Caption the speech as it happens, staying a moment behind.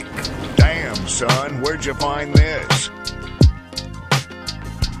son, where'd you find this?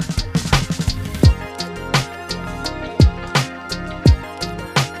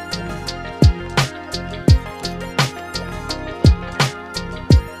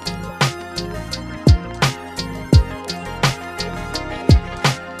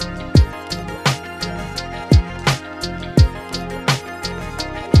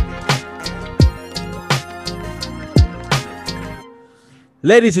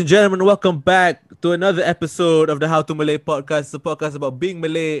 Ladies and gentlemen, welcome back to another episode of the How to Malay podcast. It's a podcast about being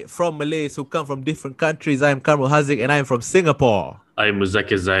Malay from Malays who come from different countries. I'm Kamrul Haziq and I'm from Singapore. I'm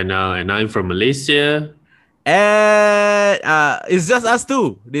Muzakir Zainal and I'm from Malaysia. And it's just us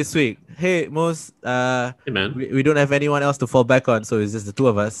two this week. Hey, Muz, Hey man, we don't have anyone else to fall back on, so it's just the two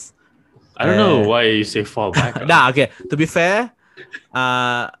of us. I don't know why you say fall back. Okay. To be fair,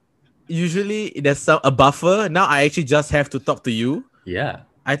 usually there's a buffer. Now I actually just have to talk to you. Yeah.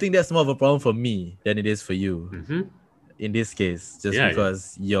 I think that's more of a problem for me than it is for you. Mm-hmm. In this case, just Yeah,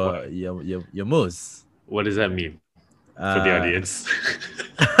 because you're Moose. What does that mean for the audience?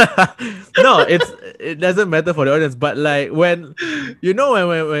 No, it doesn't matter for the audience, but like when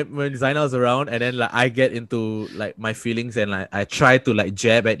Zainal's around and then like I get into like my feelings and like I try to like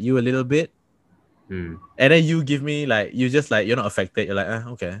jab at you a little bit, and then you give me like you're not affected. You're like,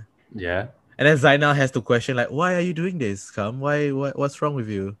 okay. Yeah. And then Zainal has to question like, why are you doing this? What's wrong with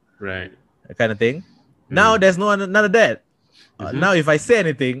you? Right. That kind of thing. Now there's none of that. Now if I say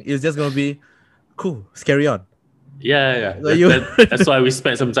anything, it's just gonna be cool. Let's carry on. Yeah. So that's why we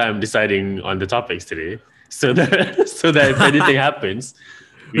spent some time deciding on the topics today, so that if anything happens,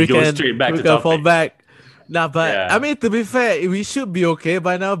 we go straight back to topics. Fall back. Nah, but Yeah. I mean, to be fair, we should be okay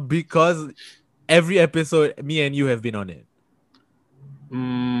by now because every episode, me and you have been on it.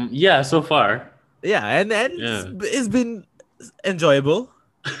 Yeah, so far. Yeah, and it's been enjoyable.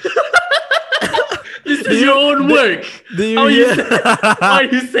 This is your own work. Why are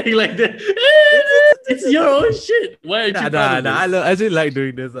you saying like that? It's your own shit. Why aren't you proud of this? I actually like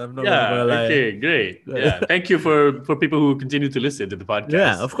doing this. I'm not gonna lie. Okay, great. Yeah, thank you for people who continue to listen to the podcast.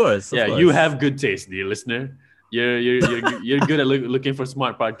 Yeah, of course. You have good taste, dear listener. You're good at looking for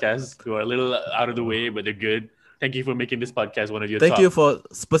smart podcasts who are a little out of the way, but they're good. Thank you for making this podcast one of your top. Thank you for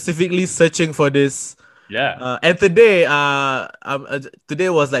specifically searching for this. Yeah. And today, today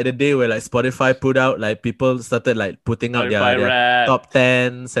was like the day where like Spotify put out like people started like putting out their top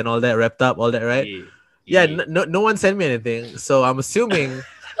 10s and all that wrapped up, all that, right? Yeah. No one sent me anything, so I'm assuming.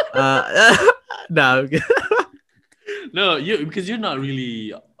 No. No, because you're not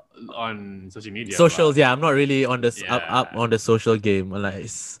really on social media. Socials, yeah. I'm not really on the up on the social game. Like,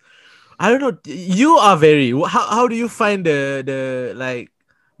 I don't know. You are very. How do you find the like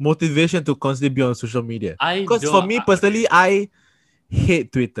motivation to constantly be on social media? Because for me personally, I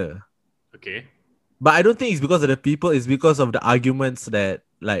hate Twitter. Okay. But I don't think it's because of the people. It's because of the arguments that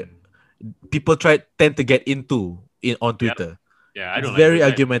like people tend to get into on Twitter. Yeah, I don't. It's very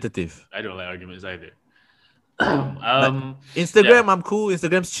argumentative. I don't like arguments either. Instagram, I'm cool.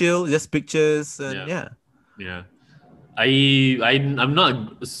 Instagram's chill, just pictures and Yeah. I'm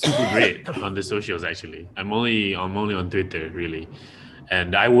not super great on the socials actually. I'm only on Twitter really,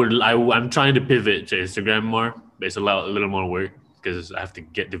 and I'm trying to pivot to Instagram more, but it's a little more work because I have to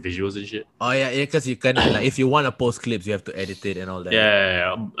get the visuals and shit. Oh yeah, because you can like if you want to post clips, you have to edit it and all that.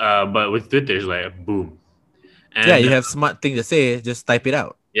 Yeah. But with Twitter, it's like boom. And you have smart things to say, just type it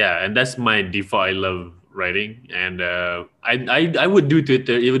out. Yeah, and that's my default. I love writing, and I would do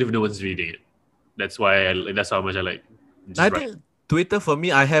Twitter even if no one's reading it. That's why that's how much I like. I think Twitter for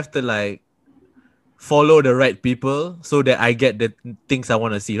me, I have to like follow the right people so that I get the things I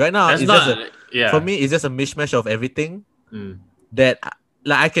want to see. Right now, for me, it's just a mishmash of everything that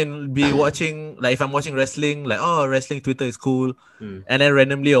like I can be watching. Like if I'm watching wrestling, like wrestling Twitter is cool, and then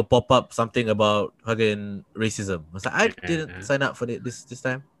randomly it'll pop up something about fucking racism. I was like, I didn't sign up for this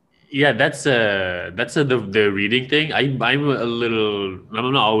time. Yeah, that's the reading thing. I'm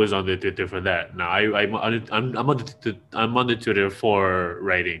not always on the Twitter for that. Now I'm on the Twitter for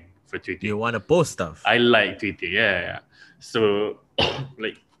writing, for tweeting. You want to post stuff? I like tweeting. Yeah. So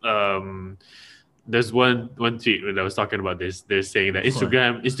like there's one tweet when I was talking about this. They're saying that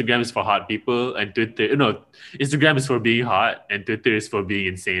Instagram is for hot people and Instagram is for being hot and Twitter is for being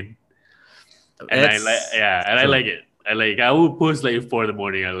insane. And I like it. I will post like at 4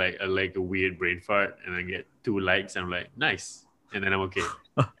 a.m. I like a weird brain fart and I get 2 likes and I'm like nice and then I'm okay.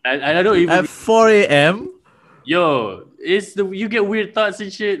 I don't even at 4 a.m. Yo, you get weird thoughts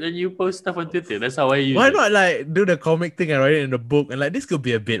and shit and you post stuff on Twitter. That's how I use it. Why not like do the comic thing and write it in the book and like this could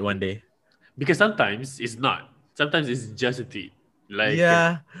be a bit one day? Because sometimes it's not. Sometimes it's just a tweet. Like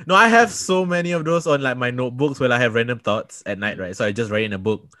no, I have so many of those on like my notebooks where I have random thoughts at night, right? So I just write in a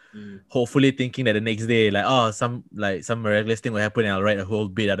book, hopefully thinking that the next day, like some miraculous thing will happen, and I'll write a whole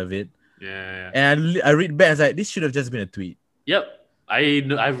bit out of it. Yeah. And I read back, I was like, this should have just been a tweet. Yep.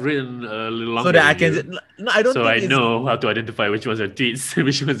 I've written a little longer so that I can. I don't. So think I know how to identify which ones are tweets,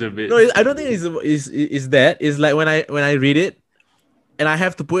 which ones are bit. No, I don't think is that. It's like when I read it, and I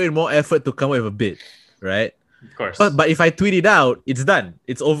have to put in more effort to come up with a bit, right? Of course. But if I tweet it out, it's done.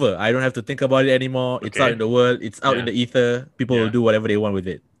 It's over. I don't have to think about it anymore. Okay. It's out in the world. It's out in the ether. People will do whatever they want with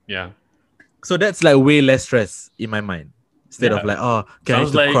it. Yeah. So that's like way less stress in my mind. Instead of like, can I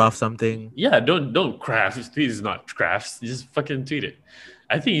like, craft something? Yeah, don't craft. Tweet is not crafts. Just fucking tweet it.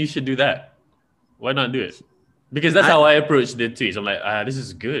 I think you should do that. Why not do it? Because that's how I approach the tweets. I'm like, this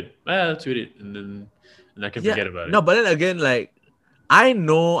is good. I'll tweet it and I can forget about it. No, but then again, like, I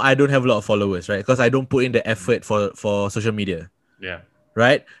know I don't have a lot of followers, right? Because I don't put in the effort for social media. Yeah.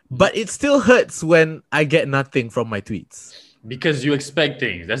 Right? But it still hurts when I get nothing from my tweets. Because you expect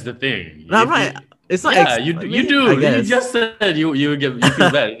things. That's the thing. No, right. It's not. You do. You just said you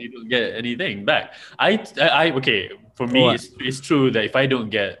feel bad if you don't get anything back. Okay. For me, it's true that if I don't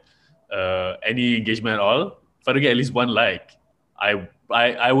get any engagement at all, if I don't get at least one like,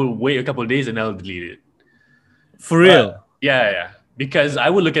 I will wait a couple of days and I'll delete it. For real? Yeah. Because I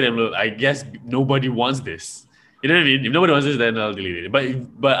would look at it and look, I guess nobody wants this. You know what I mean? If nobody wants this, then I'll delete it.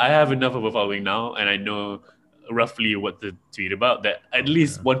 But I have enough of a following now, and I know roughly what to tweet about, that at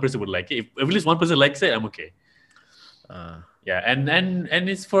least one person would like it. If at least one person likes it, I'm okay. And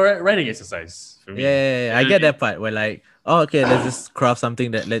it's for writing exercise for me. Yeah, I get that part where like, okay, let's just craft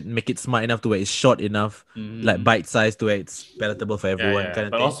something that make it smart enough to where it's short enough, like bite sized to where it's palatable for everyone. Kind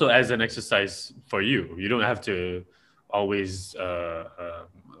of but thing. Also as an exercise for you. You don't have to always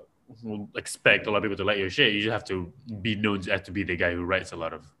expect a lot of people to like your shit. You just have to be known to be the guy who writes a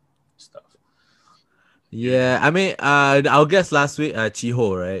lot of stuff. Yeah, I mean, our guest last week,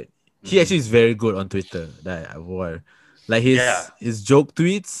 Chiho, right? He actually is very good on Twitter. Like his joke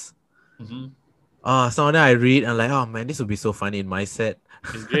tweets. Some of them I read and I'm like, oh man, this would be so funny in my set.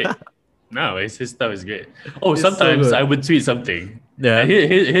 It's great. No, his stuff is great. Sometimes I would tweet something. Yeah.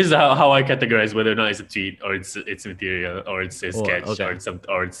 Here's how I categorize whether or not it's a tweet or it's material or it's a sketch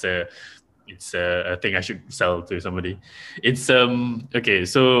or it's a thing I should sell to somebody. It's okay.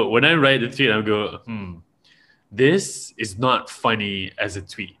 So when I write the tweet, I'll go, this is not funny as a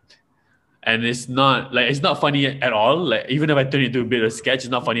tweet. And it's not funny at all. Like even if I turn it into a bit of a sketch, it's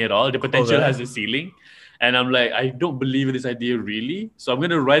not funny at all. The potential has a ceiling. And I'm like, I don't believe in this idea really. So I'm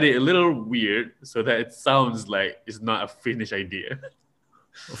going to write it a little weird so that it sounds like it's not a finished idea.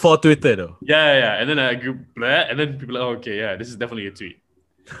 For Twitter though? Yeah. And then I go, and then people are like, okay, yeah, this is definitely a tweet.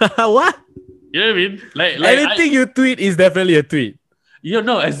 What? You know what I mean? Like anything you tweet is definitely a tweet.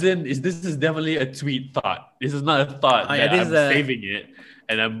 As in, this is definitely a tweet thought. This is not a thought that I'm saving it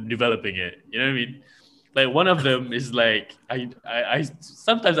and I'm developing it. You know what I mean? Like one of them is like I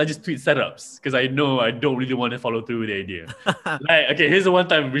sometimes I just tweet setups because I know I don't really want to follow through with the idea. Like okay, here's the one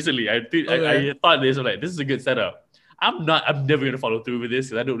time recently I thought this was like, this is a good setup. I'm never gonna follow through with this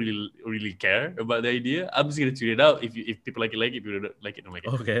because I don't really care about the idea. I'm just gonna tweet it out. If people like it, if people don't like it, don't like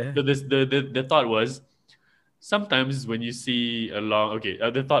it. Okay. So the thought was, sometimes when you see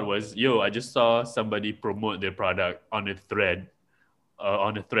the thought was, I just saw somebody promote their product on a thread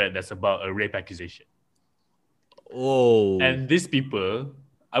that's about a rape accusation. Oh. And these people,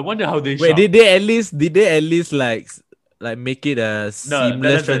 I wonder how they. Wait, did they at least like make it a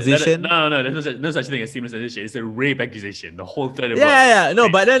seamless transition? No, there's no such thing as seamless transition. It's a rape accusation. The whole thread.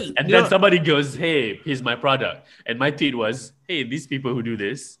 But then then somebody goes, "Hey, here's my product," and my tweet was, "Hey, these people who do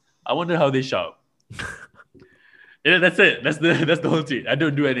this, I wonder how they shop." That's it. That's the whole tweet. I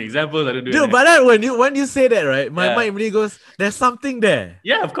don't do any examples. I don't do. But then when you say that, right, my mind really goes, "There's something there."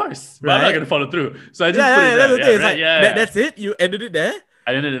 Yeah, of course. Right? But I'm not gonna follow through. So I just that's it. You ended it there.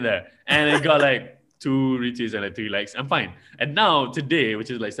 I ended it there, and it got like 2 retweets and like 3 likes. I'm fine. And now today, which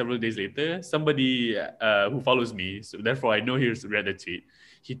is like several days later, somebody who follows me, so therefore I know he read the tweet.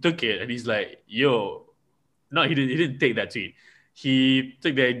 He took it and he's like, "Yo," no, he didn't take that tweet. He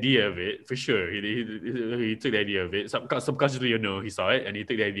took the idea of it for sure. He took the idea of it. Subconsciously, he saw it and he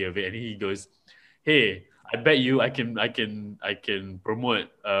took the idea of it and he goes, "Hey, I bet you I can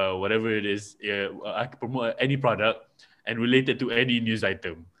promote whatever it is. I can promote any product and relate it to any news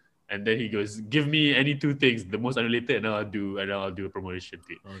item." And then he goes, "Give me any 2 things, the most unrelated, and I'll do a promotion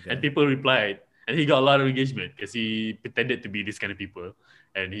tweet." Okay. And people replied, and he got a lot of engagement because he pretended to be this kind of people,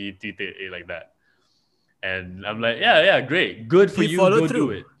 and he tweeted it like that. And I'm like, yeah, great. Good for you. Go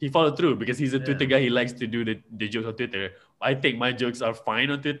do it. He followed through because he's a Twitter guy. He likes to do the jokes on Twitter. I think my jokes are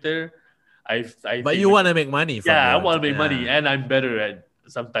fine on Twitter. But you want to make money from I want to make money, and I'm better at.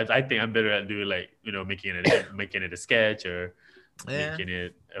 Sometimes I think I'm better at doing like making it a sketch or making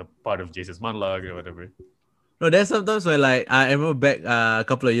it a part of Jason's monologue or whatever. No, there's sometimes where like I remember back a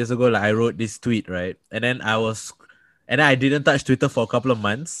couple of years ago, like I wrote this tweet, right, and then I didn't touch Twitter for a couple of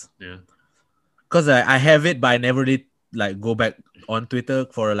months. Yeah, because I have it, but I never did like go back on Twitter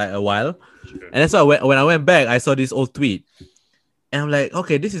for like a while. Sure. And that's why when I went back, I saw this old tweet, and I'm like,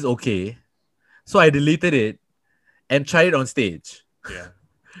 okay, this is okay. So I deleted it and tried it on stage. Yeah.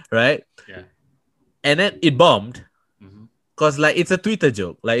 Right? Yeah. And then it bombed. Because like it's a Twitter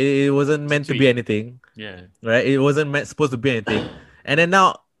joke. Like it wasn't meant to be anything. Yeah. Right? It wasn't supposed to be anything. And then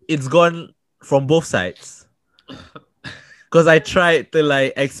now it's gone from both sides. Because I tried to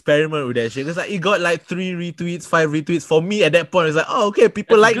like experiment with that shit. Because like, it got like 3 retweets, 5 retweets. For me at that point, it's like, oh, okay,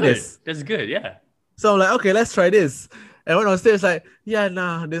 people like this. That's good, yeah. So I'm like, okay, let's try this. And when I was there, it's like, yeah,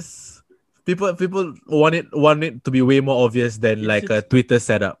 nah, this people want it to be way more obvious than like a Twitter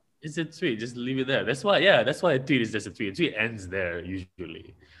setup. It's a tweet, just leave it there. That's why a tweet is just a tweet. A tweet ends there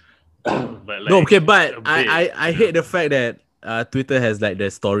usually. But like, no, okay, but I hate the fact that Twitter has like the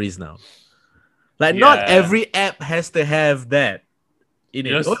stories now. Like not every app has to have that in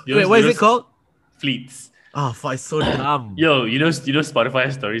it. Wait, what is it called? Fleets. Oh, fuck, it's so dumb. Yo, you know Spotify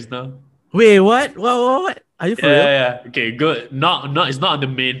has stories now? Wait, what? What? Are you for real? Yeah. Okay, good. Not it's not on the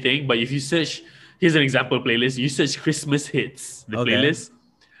main thing, but if you search, here's an example playlist. You search Christmas hits, the playlist.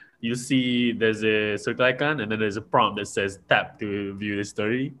 You see there's a circle icon and then there's a prompt that says tap to view the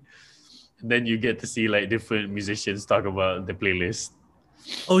story. And then you get to see like different musicians talk about the playlist.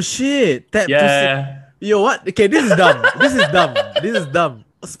 Oh shit! Tap to see. Yo, what? Okay, this is dumb. This is dumb.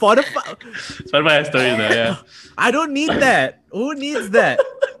 Spotify has stories now, yeah. I don't need that. Who needs that?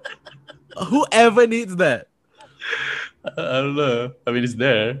 Whoever needs that? I don't know. I mean, it's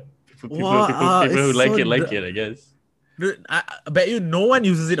there. People who like it, I guess. Dude, I bet you no one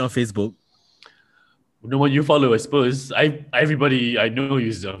uses it on Facebook. No one you follow, I suppose. Everybody I know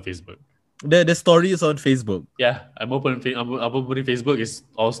uses it on Facebook. The story is on Facebook. Yeah, I'm opening Facebook. It's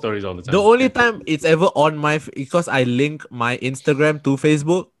all stories all the time. The only time it's ever on because I link my Instagram to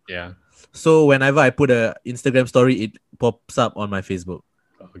Facebook. Yeah. So whenever I put a Instagram story, it pops up on my Facebook.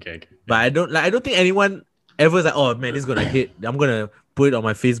 Okay. But I don't think anyone ever is like, oh man, this is gonna hit. I'm gonna put it on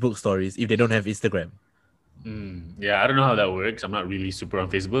my Facebook stories if they don't have Instagram. Yeah, I don't know how that works. I'm not really super on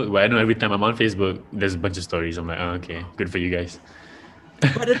Facebook, but I know every time I'm on Facebook, there's a bunch of stories. I'm like, oh, okay, good for you guys.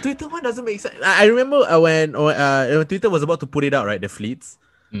 But the Twitter one doesn't make sense. I remember when Twitter was about to put it out, right? The fleets,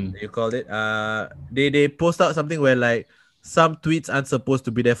 you called it. They post out something where like some tweets aren't supposed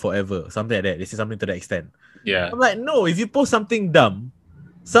to be there forever, something like that. They say something to that extent. Yeah, I'm like, no. If you post something dumb,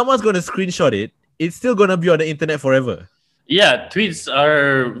 someone's gonna screenshot it. It's still gonna be on the internet forever. Yeah, tweets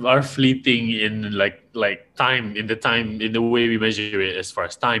are fleeting in like time in the way we measure it as far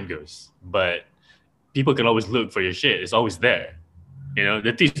as time goes. But people can always look for your shit. It's always there. You know,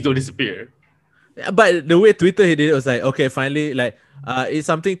 the tweets don't disappear. Yeah, but the way Twitter did it was like, okay, finally, like, it's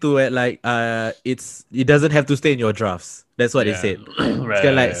something to where like it doesn't have to stay in your drafts. That's what they said.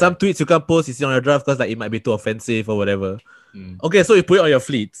 Right, some tweets you can't post it's on your draft because like it might be too offensive or whatever. Okay, so you put it on your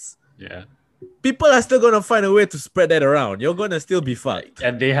fleets. Yeah. People are still gonna find a way to spread that around. You're gonna still be fucked.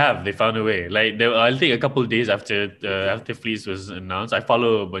 And they found a way. Like I think a couple of days after Fleets was announced, I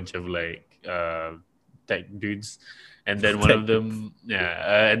follow a bunch of like tech dudes, and then one of them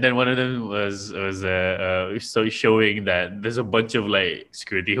was so showing that there's a bunch of like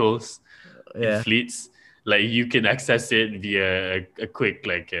security holes in Fleets. Like you can access it via a quick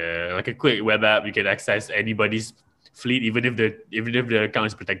quick web app. You can access anybody's fleet even if their account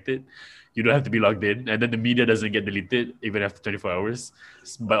is protected. You don't have to be logged in, and then the media doesn't get deleted even after 24 hours,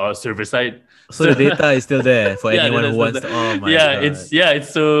 but on server side. So the data is still there for anyone who wants. Oh my god! It's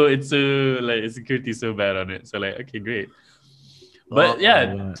so like security is so bad on it. So like, okay, great. But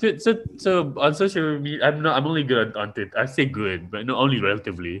so on social media, I'm only good on Twitter. I say good, but not only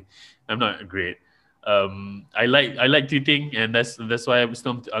relatively. I'm not great. I like tweeting, and that's why I'm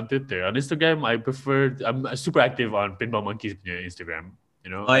still on Twitter. On Instagram, I'm super active on Pinball Monkeys Instagram. You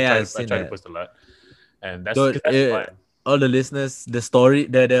know, I try to post a lot, and that's fun. All the listeners, the story,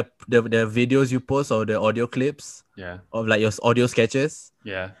 the videos you post or the audio clips, of like your audio sketches,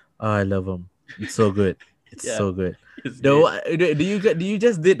 oh, I love them. It's so good. It's so good. Do you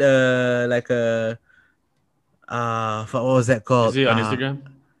just did like a what was that called? Is it on Instagram?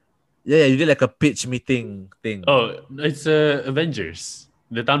 Yeah, you did like a pitch meeting thing. Oh, it's Avengers,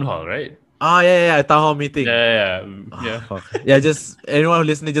 the town hall, right? Oh yeah, town hall meeting. Yeah. Yeah, just anyone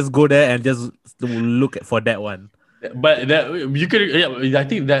listening, just go there and just look for that one. But that you could, yeah, I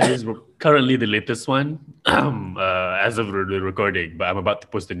think that is currently the latest one as of the recording. But I'm about to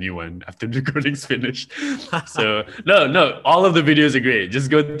post a new one after the recording's finished. So no, all of the videos are great.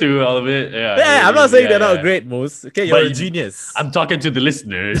 Just go through all of it. Yeah, I'm not saying they're not great, Moose. Okay, you're a genius. I'm talking to the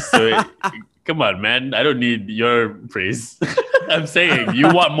listeners, so come on, man. I don't need your praise. I'm saying you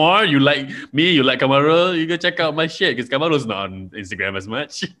want more. You like me. You like Kamaru. You go check out my shit because Kamaru's not on Instagram as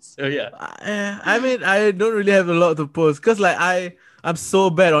much. So yeah. I mean, I don't really have a lot to post because like I'm so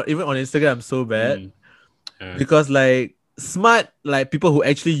bad even on Instagram. I'm so bad because like smart like people who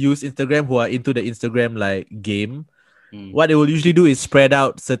actually use Instagram who are into the Instagram like game. What they will usually do is spread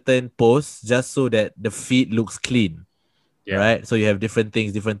out certain posts just so that the feed looks clean. Yeah. Right? So you have different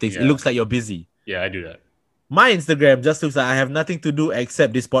things. Yeah. It looks like you're busy. Yeah, I do that. My Instagram just looks like I have nothing to do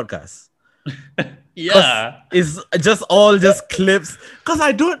except this podcast. Yeah. It's just all just clips. Because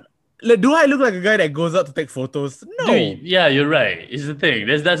I don't... do I look like a guy that goes out to take photos? No. Dude, yeah, you're right. It's the thing.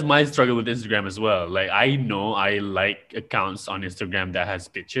 That's my struggle with Instagram as well. Like, I know I like accounts on Instagram that has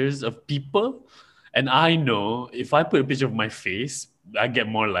pictures of people. And I know if I put a picture of my face, I get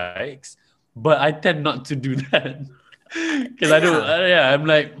more likes. But I tend not to do that. Because I'm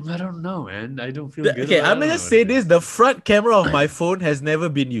like, I don't know, man. I don't feel good. Okay, I'm going to say this. The front camera of my phone has never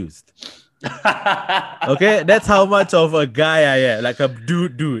been used. Okay, that's how much of a guy I am. Like a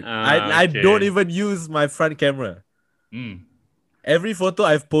dude. I don't even use my front camera. Every photo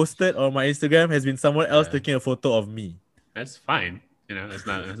I've posted on my Instagram has been someone else taking a photo of me. That's fine. You know, it's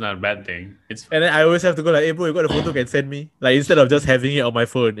not a bad thing. It's fine. And then I always have to go like, hey bro, you got a photo, can send me? Like instead of just having it on my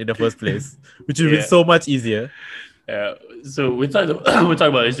phone in the first place, which would be so much easier. So we talk about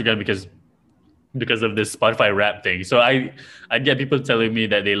Instagram because of this Spotify rap thing. So I get people telling me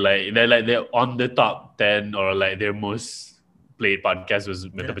that they're on the top 10 or like their most played podcast was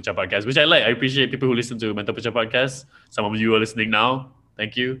Mental Pecah podcast, which I like. I appreciate people who listen to Mental Pecah podcast. Some of you are listening now.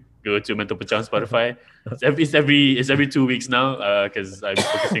 Thank you. Go to Mental Pecah on Spotify. It's every 2 weeks now because I'm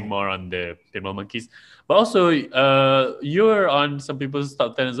focusing more on the Pinball Monkeys. But also you're on some people's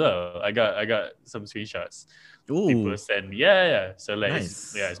top 10 as well. I got some screenshots. Ooh. People send, So like,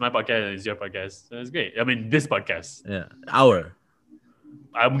 nice. It's my podcast and it's your podcast. So it's great. I mean, this podcast. Yeah, our.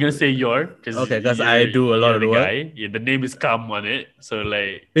 I'm gonna say your because I do a lot of the work. Guy. Yeah, the name is Kam on it. So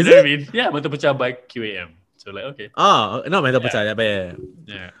like, is you know it? What I mean? Yeah, Mental Pecah by QAM. So like, okay. Oh, not Mental Pecah.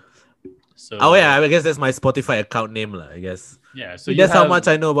 Yeah. So. I guess that's my Spotify account name, I guess. Yeah. So that's how much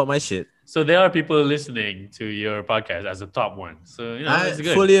I know about my shit. So there are people listening to your podcast as a top one. So I it's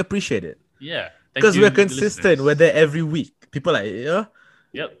good. fully appreciate it. Yeah. Because we're consistent. We're there every week. People like,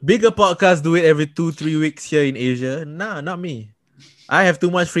 Yep. Bigger podcasts do it every 2-3 weeks here in Asia. Nah, not me. I have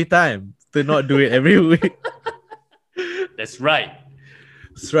too much free time to not do it every week. That's right.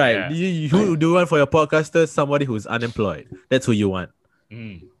 That's right. Yeah. Who do you want for your podcaster? Somebody who's unemployed. That's who you want.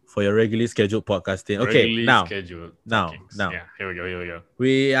 For your regularly scheduled podcasting. Okay, now. Yeah, here we go.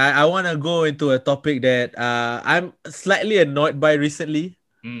 I want to go into a topic that I'm slightly annoyed by recently.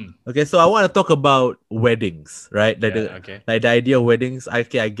 Okay, so I want to talk about weddings, right? Like the idea of weddings.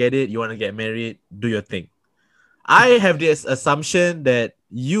 Okay, I get it. You want to get married, do your thing. I have this assumption that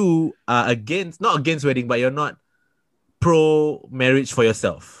you are not against wedding, but you're not pro marriage for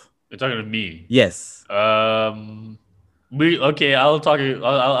yourself. You're talking to me. Yes. I'll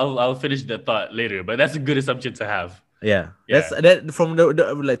finish that thought later, but that's a good assumption to have. Yeah. That's that from the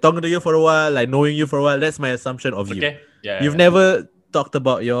like talking to you for a while, like knowing you for a while. That's my assumption of you. Yeah. You've never talked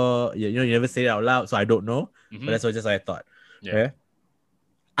about you never say it out loud, so I don't know. But that's what I thought. Yeah.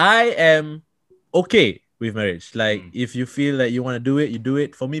 I am okay with marriage. Like if you feel like you want to do it, you do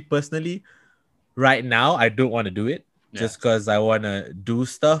it. For me personally, right now I don't want to do it just because I want to do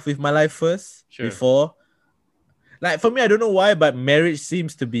stuff with my life first before. Like for me, I don't know why, but marriage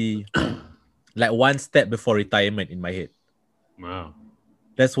seems to be like one step before retirement in my head. Wow.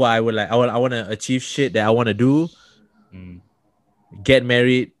 That's why I want to achieve shit that I want to do. Get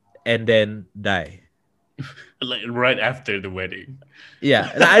married and then die. Like right after the wedding.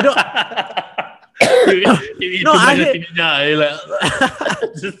 Yeah. Like, I don't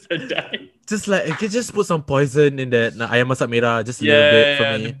just to die. Just like you can just put some poison in that ayam masak merah just a little bit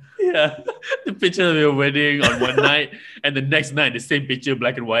for me. Yeah. The picture of your wedding on one night and the next night the same picture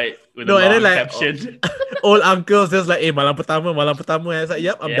black and white with a long caption. Old uncles just like, hey, malam pertama. And it's like,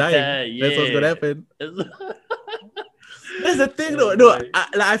 yep, I'm dying. That's what's gonna happen. That's the thing though. No,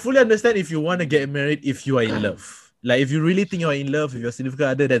 I fully understand if you want to get married if you are in love. Like if you really think you're in love with your significant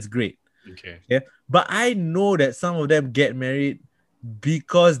other, that's great. Okay. Yeah. But I know that some of them get married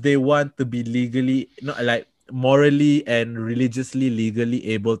because they want to be legally, not like morally and religiously legally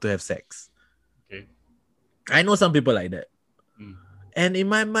able to have sex. Okay. I know some people like that. And in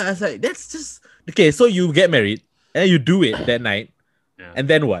my mind, I was like, that's just okay. So you get married and you do it that night, and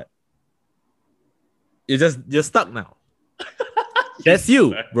then what? You're stuck now. That's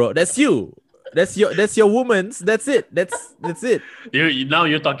you, bro. That's you. That's your woman's. That's it. That's it. Now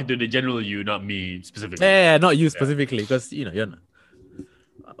you're talking to the general you, not me specifically. Yeah, not you specifically, because you're not.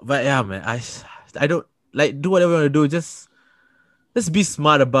 But yeah, man, I don't like do whatever you want to do. Just be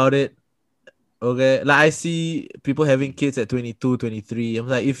smart about it. Okay, like I see people having kids at 22, 23. I'm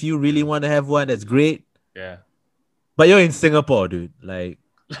like, if you really want to have one, that's great. Yeah. But you're in Singapore, dude. Like,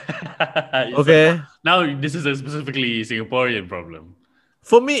 okay. So now this is a specifically Singaporean problem.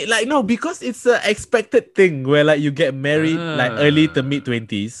 For me, like, no, because it's an expected thing where like you get married like early to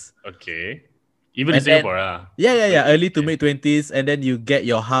mid-20s. Okay. Even in Singapore, Yeah. Early to mid-20s, and then you get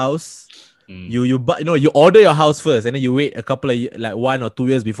your house. You order your house first, and then you wait a couple of like 1 or 2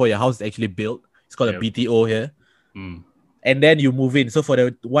 years before your house is actually built. It's called a BTO here. And then you move in. So for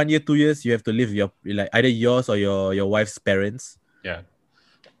the 1 year, 2 years, you have to live with your like either yours or your wife's parents. Yeah.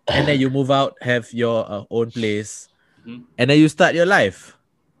 And then you move out, have your own place, and then you start your life.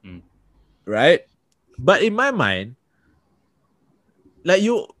 Right? But in my mind, like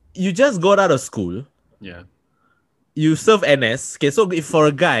you just got out of school. Yeah. You serve NS. Okay, so if for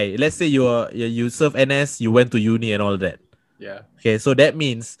a guy, let's say you serve NS, you went to uni and all that. Yeah. Okay, so that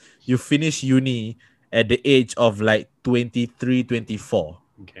means you finish uni at the age of like 23, 24.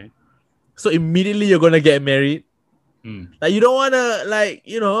 Okay. So immediately you're gonna get married. Like you don't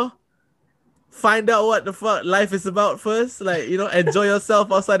wanna find out what the fuck life is about first. Like, enjoy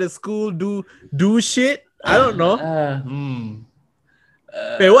yourself outside of school, do shit. I don't know.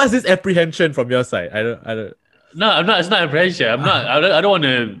 Wait, what's this apprehension from your side? I don't. No, I'm not. It's not apprehension. I don't want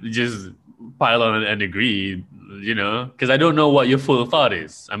to just pile on and agree. Because I don't know what your full thought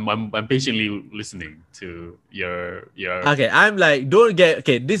is. I'm patiently listening to your. Okay, I'm like, don't get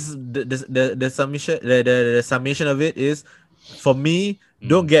okay. This is the summation. The summation of it is, for me,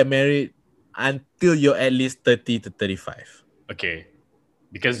 don't get married until you're at least 30 to 35. Okay,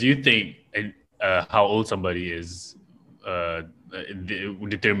 because you think how old somebody is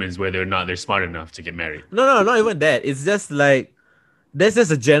determines whether or not they're smart enough to get married. No, not even that. It's just like that's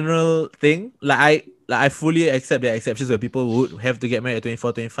just a general thing. Like I fully accept the exceptions where people would have to get married at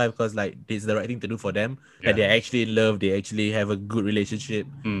 24, 25 because like it's the right thing to do for them. That they're actually in love, they actually have a good relationship.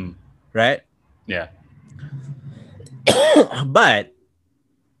 Right? Yeah. But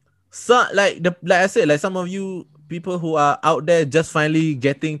so like I said, like some of you people who are out there just finally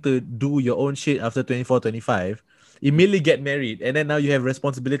getting to do your own shit after 24, 25, immediately get married, and then now you have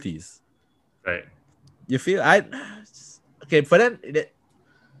responsibilities. Right. You feel for then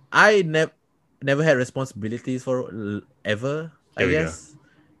I never had responsibilities for ever. I guess.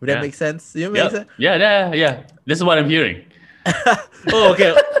 Would that make sense? You make sense? Yeah. This is what I'm hearing. Oh,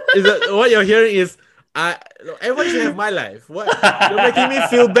 okay. What you're hearing is everyone should have my life. What? You're making me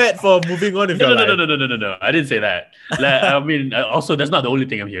feel bad for moving on with your life. No. I didn't say that. I mean, also that's not the only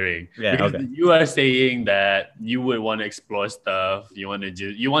thing I'm hearing. Yeah, because okay. You are saying that you would want to explore stuff. You want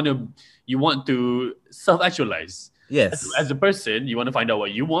to self-actualize. Yes. As a person, you want to find out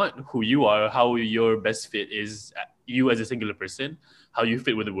what you want, who you are, how your best fit is you as a singular person, how you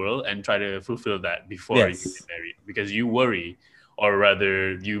fit with the world, and try to fulfill that before you get married. Because you worry, or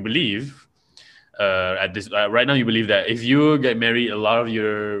rather, you believe. Right now, you believe that if you get married, a lot of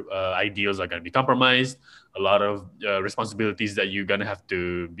your ideals are going to be compromised. A lot of responsibilities that you're going to have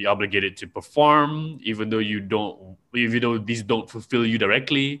to be obligated to perform, even though these don't fulfill you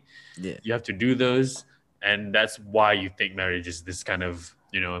directly. Yeah. You have to do those, and that's why you think marriage is this kind of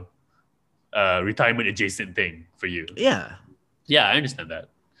retirement adjacent thing for you. Yeah. Yeah, I understand that.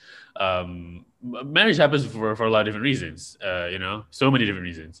 Marriage happens for a lot of different reasons. So many different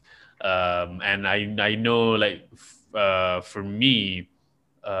reasons. And I know, like, for me,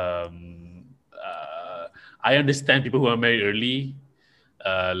 I understand people who are married early.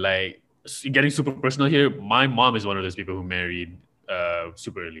 Like, getting super personal here, my mom is one of those people who married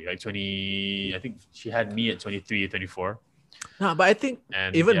super early, like 20. I think she had me at 23, 24. No, but I think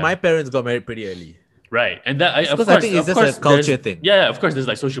my parents got married pretty early. Right, and that I think it's just a culture thing. Yeah, of course, there's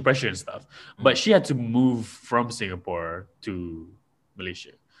like social pressure and stuff. But she had to move from Singapore to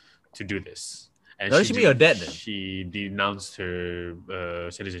Malaysia to do this. And Does she mean your dad then? She denounced her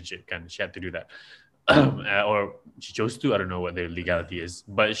citizenship, and she had to do that, or she chose to. I don't know what their legality is,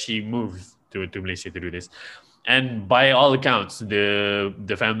 but she moved to Malaysia to do this. And by all accounts,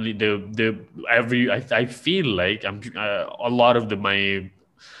 the family, I feel like a lot of my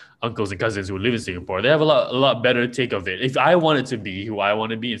uncles and cousins who live in Singapore, they have a lot better take of it. If I wanted to be who I want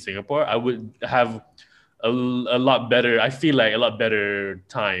to be in Singapore, I would have a lot better. I feel like a lot better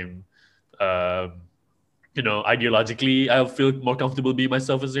time. Ideologically, I feel more comfortable being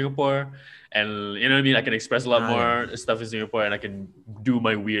myself in Singapore, and you know what I mean. I can express a lot more stuff in Singapore, and I can do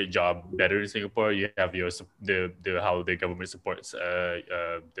my weird job better in Singapore. You have the how the government supports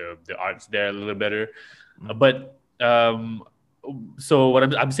the arts there a little better, but so what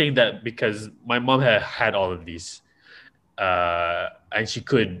I'm saying that because my mom had all of these, and she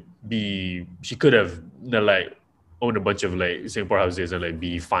could have like own a bunch of like Singapore houses and like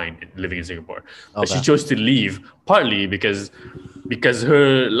be fine living in Singapore. But she chose to leave partly because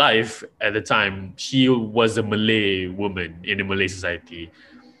her life at the time, she was a Malay woman in a Malay society.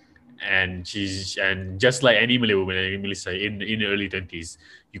 And just like any Malay woman in any Malay society in the early 20s,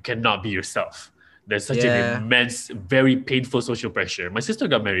 you cannot be yourself. There's such an immense, very painful social pressure. My sister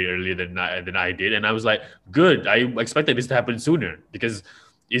got married earlier than I did, and I was like, good. I expected this to happen sooner because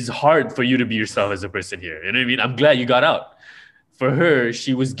it's hard for you to be yourself as a person here. You know what I mean? I'm glad you got out. For her,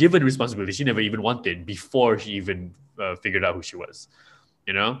 she was given responsibility she never even wanted before she even figured out who she was.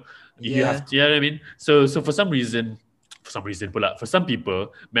 You know? You know what I mean? So for some reason, for some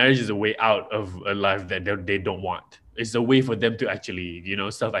people, marriage is a way out of a life that they don't want. It's a way for them to actually,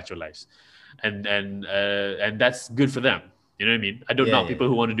 self-actualize. And that's good for them. You know what I mean? I don't know people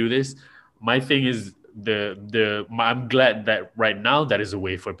who want to do this. My thing is I'm glad that right now that is a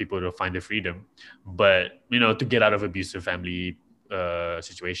way for people to find their freedom, but to get out of abusive family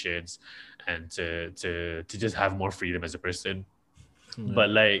situations and to just have more freedom as a person. But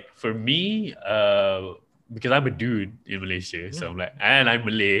like for me, because I'm a dude in Malaysia, so I'm like, and I'm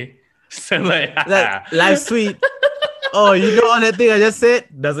Malay, so I'm like, life's sweet. Oh, all that thing I just said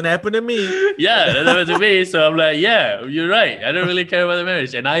doesn't happen to me. Yeah, that happens to me. So I'm like, yeah, you're right. I don't really care about the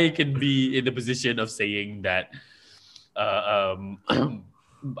marriage. And I can be in the position of saying that I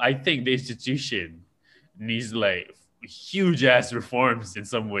think the institution needs like huge ass reforms in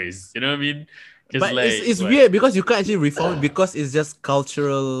some ways. You know what I mean? But like, it's weird because you can't actually reform it because it's just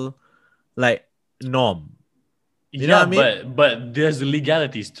cultural like norm. You know what I mean? But there's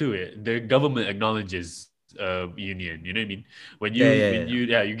legalities to it. The government acknowledges union, you know what I mean? When you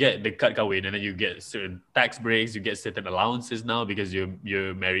get the kat kahwin, and then you get certain tax breaks, you get certain allowances now because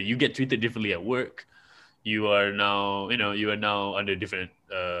you're married. You get treated differently at work. You are now under different.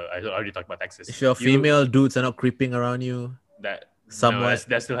 I already talked about taxes. If your female dudes are not creeping around you, that still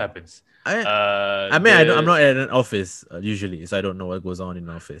happens. I'm not at an office usually, so I don't know what goes on in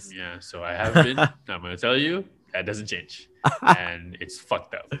the office. Yeah, so I have been. I'm gonna tell you. That doesn't change, and it's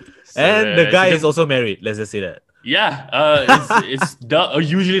fucked up. So, and the guy is also married. Let's just say that. Yeah, it's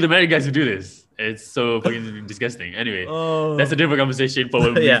usually the married guys who do this. It's so fucking disgusting. Anyway, that's a different conversation for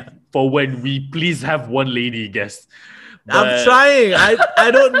when we please have one lady guest. But I'm trying.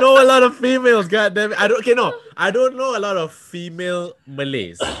 I don't know a lot of females. God damn it. I don't know a lot of female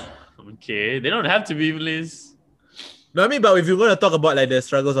Malays. Okay, they don't have to be Malays. No, I mean, but if you're gonna talk about like the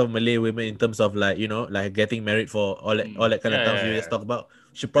struggles of Malay women in terms of like like getting married for all that kind of stuff you just talk about,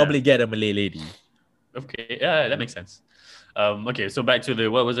 should probably get a Malay lady. Okay, yeah, that makes sense. Okay, so back to the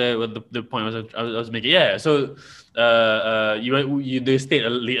point I was making. Yeah, so the state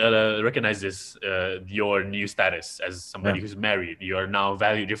recognizes your new status as somebody who's married. You are now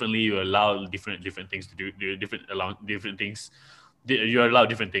valued differently. You are allowed different things to do. Different things. You are allowed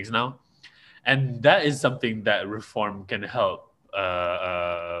different things now. And that is something that reform can help,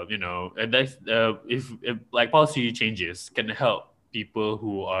 and that's if like policy changes can help people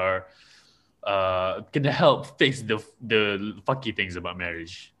who are can help fix the fucky things about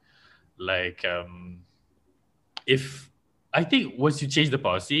marriage. Like if I think once you change the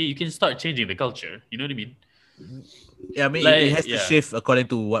policy, you can start changing the culture. You know what I mean? Yeah, I mean it has to shift according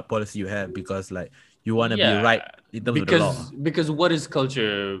to what policy you have because like you want to be right in terms of the law. Because what is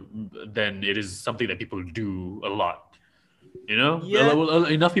culture? Then it is something that people do a lot.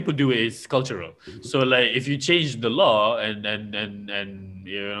 Enough people do it. It's cultural. So like, if you change the law and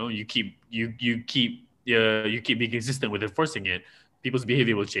you keep being consistent with enforcing it, people's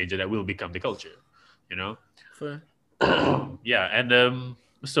behavior will change, and that will become the culture. Yeah, and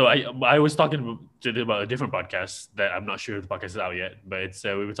so I was talking about a different podcast that I'm not sure if the podcast is out yet, but it's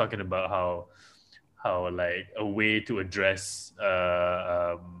we were talking about how like a way to address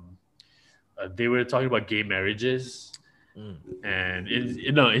they were talking about gay marriages and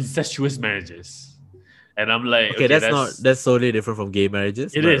incestuous marriages, and I'm like, okay, that's totally different from gay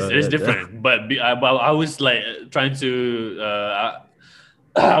marriages. It is different, but I was like trying to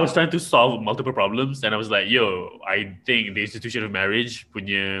I was trying to solve multiple problems, and I was like, I think the institution of marriage,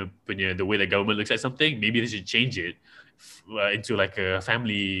 the way the government looks at something, maybe they should change it into like a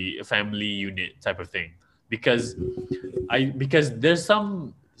family unit type of thing. because there's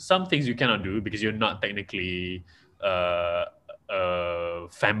some things you cannot do because you're not technically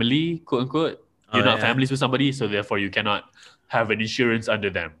family, quote unquote. You're not families with somebody, so therefore you cannot have an insurance under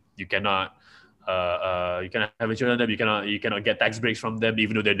them. You cannot have insurance on them. You cannot get tax breaks from them,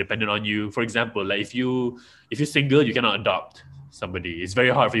 even though they're dependent on you. For example, like if you're single, you cannot adopt somebody. It's very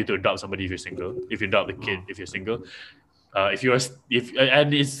hard for you to adopt somebody if you're single. If you adopt a kid, if you're single,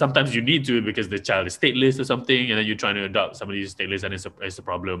 and it's sometimes you need to because the child is stateless or something, and then you're trying to adopt somebody who's stateless, and it's a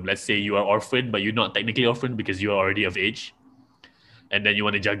problem. Let's say you are orphaned, but you're not technically orphaned because you are already of age, and then you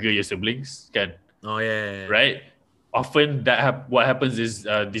want to jaga your siblings, can? Oh yeah. Right. Often what happens is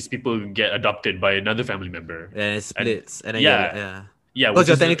these people get adopted by another family member. And it splits. And then yeah. Because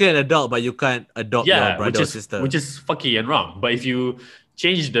you're technically an adult, but you can't adopt your brother or sister. Which is fucky and wrong. But if you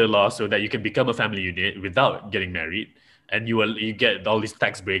change the law so that you can become a family unit without getting married, and you get all these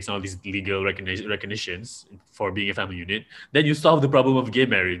tax breaks and all these legal recognitions for being a family unit, then you solve the problem of gay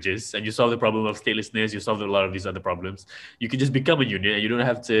marriages, and you solve the problem of statelessness, you solve a lot of these other problems. You can just become a unit, and you don't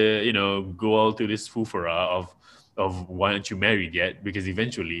have to, go all to this fufara of why aren't you married yet, because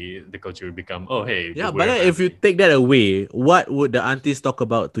eventually the culture will become, oh hey, yeah, but if you take that away, what would the aunties talk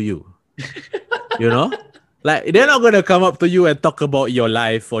about to you? Like, they're not gonna come up to you and talk about your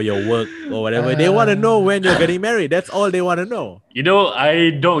life or your work or whatever. They want to know when you're getting married. That's all they want to know.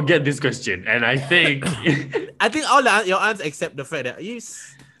 I don't get this question, and I think all your aunts accept the fact that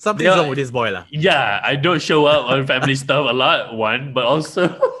something's wrong with this boy lah. Yeah, I don't show up on family stuff a lot, one, but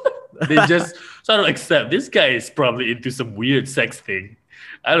also they just sort of accept this guy is probably into some weird sex thing.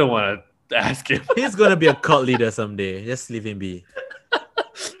 I don't want to ask him. He's gonna be a cult leader someday. Just leave him be.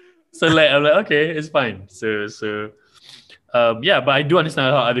 So I'm like, okay, it's fine. But I do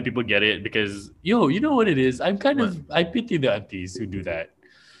understand how other people get it, because you know what it is. I pity the aunties who do that.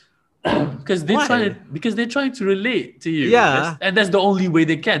 Because they're trying to relate to you. Yeah. That's the only way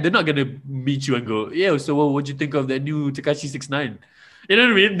they can. They're not gonna meet you and go, yeah, so what'd you think of that new Tekashi 6ix9ine? You know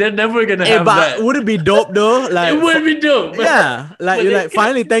what I mean? They're never gonna have that. Would it be dope though? Like, it would be dope. Yeah. Like, you're like,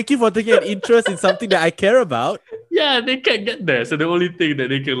 finally, thank you for taking an interest in something that I care about. Yeah, they can't get there. So the only thing that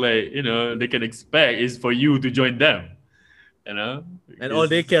they can they can expect is for you to join them. And all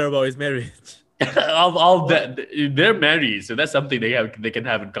they care about is marriage. all that they're married, so that's something they can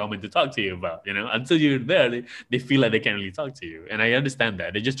have in common to talk to you about. Until you're there, they feel like they can't really talk to you, and I understand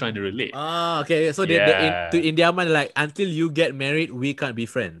that they're just trying to relate. Okay. So in their mind, like, until you get married, we can't be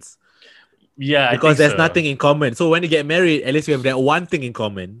friends. Yeah, because there's nothing in common. So when you get married, at least we have that one thing in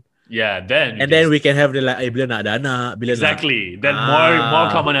common. Yeah, then we can have the like, bila nak ada anak, bila exactly. Then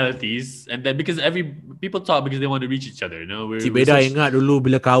more commonalities, and then because people talk because they want to reach each other. Cik Beda ingat dulu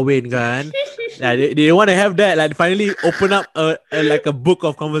bila kahwin kan. They want to have that, like, finally open up a book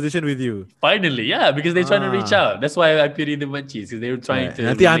of conversation with you. Finally, yeah, because they're trying to reach out. That's why I pity the munchies, because they were trying to.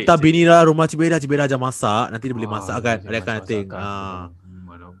 Nanti hantar bini lah rumah Cik Beda ajar masak. Nanti dia boleh masak kan. That kind of thing.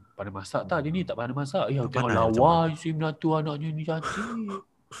 Pandai masak tak? Dia ni tak pandai masak. Ya, tengok lawa si menantu anaknya ni cantik.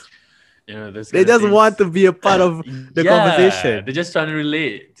 They just want to be a part of the conversation. They're just trying to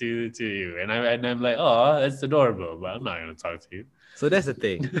relate to you, and I'm like, oh, that's adorable, but I'm not gonna talk to you. So that's the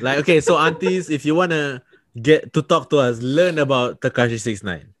thing. Like, okay, so aunties, if you wanna get to talk to us, learn about Tekashi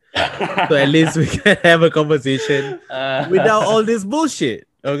 6ix9ine. So at least we can have a conversation without all this bullshit.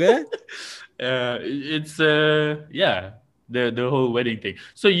 Okay? It's the whole wedding thing.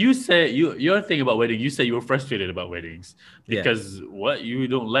 So you said your thing about wedding. You said you were frustrated about weddings because what you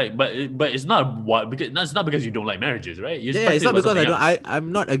don't like, but it's not because you don't like marriages, right? It's not because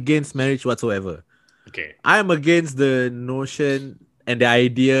I'm not against marriage whatsoever. Okay, I'm against the notion and the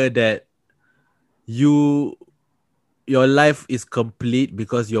idea that your life is complete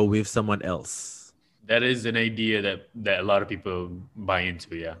because you're with someone else. That is an idea that a lot of people buy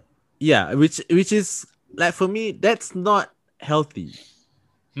into. Yeah, which is like, for me, that's not healthy.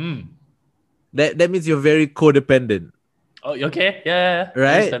 That means you're very codependent. Oh, okay. Yeah. Right?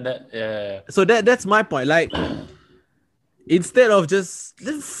 I understand that. Yeah. So that's my point. Like, instead of just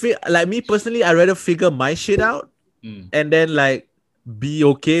like, me personally, I'd rather figure my shit out and then like be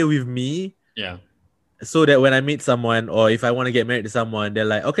okay with me. Yeah. So that when I meet someone, or if I want to get married to someone, they're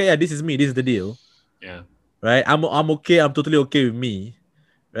like, okay, yeah, this is me. This is the deal. Yeah. Right? I'm okay. I'm totally okay with me.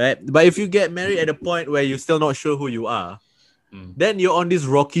 Right? But if you get married at a point where you're still not sure who you are, then you're on this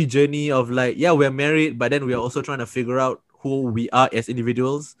rocky journey of like, yeah, we're married, but then we're also trying to figure out who we are as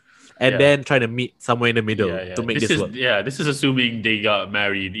individuals, and then trying to meet somewhere in the middle to make this work. Yeah, this is assuming they got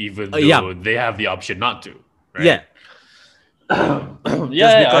married even though they have the option not to. Right? Yeah.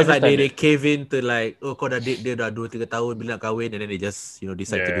 Just because like they cave in to like, oh, kau dah date dia dah 2-3 tahun, bila nak kahwin, and then they just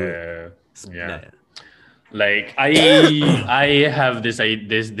decide to do it. Like I have this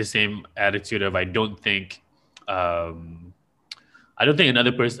the same attitude of I don't think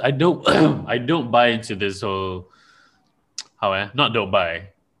another person I don't I don't buy into this whole not don't buy.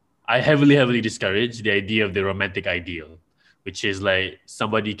 I heavily discourage the idea of the romantic ideal, which is like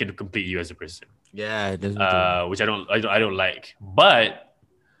somebody can complete you as a person. Yeah, definitely. Which I don't like. But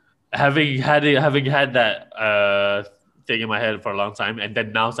having had that thing in my head for a long time, and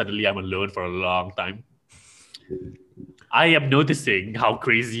then now suddenly I'm alone for a long time, I am noticing how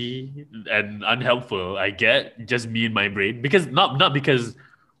crazy and unhelpful I get, just me and my brain, because not because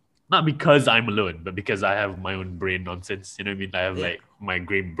I'm alone, but because I have my own brain nonsense. You know what I mean? I have like my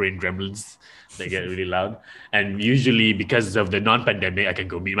great brain gremlins that get really loud. And usually because of the non-pandemic, I can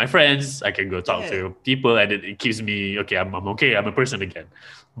go meet my friends. I can go talk to people, and it keeps me, okay, I'm okay. I'm a person again.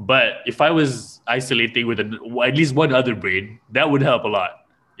 But if I was isolating with at least one other brain, that would help a lot.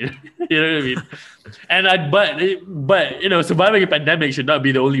 You know what I mean? And but surviving a pandemic should not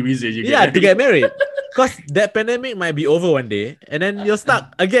be the only reason you to get married. Because that pandemic might be over one day, and then you're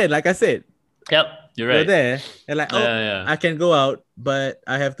stuck again. Like I said, yep, you're right. You're there, and like, I can go out, but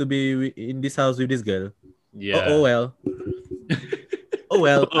I have to be in this house with this girl. Yeah. Oh well.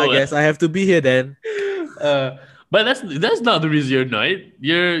 I guess I have to be here then. But that's not the reason you're not.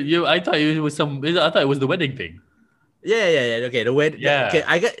 I thought it was the wedding thing. Yeah. Okay, the wedding. Yeah. Okay,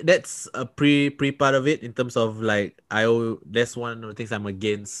 I get that's a pre part of it in terms of like that's one of the things I'm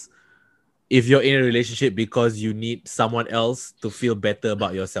against. If you're in a relationship because you need someone else to feel better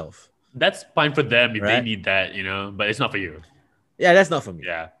about yourself, that's fine for them if they need that, but it's not for you. Yeah, that's not for me.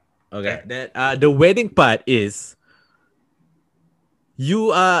 Yeah. Okay. That the wedding part is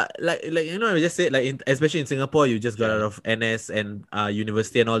you are like I just said, like especially in Singapore, you just got out of NS and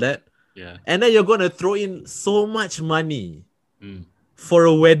university and all that. Yeah. And then you're gonna throw in so much money for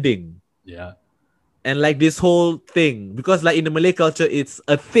a wedding. Yeah. And like this whole thing, because like in the Malay culture, it's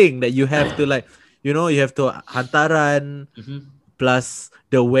a thing that you have to like, you have to hantaran plus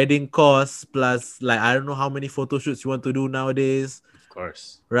the wedding cost plus like I don't know how many photo shoots you want to do nowadays. Of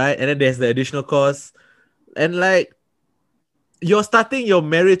course. Right? And then there's the additional cost. And like you're starting your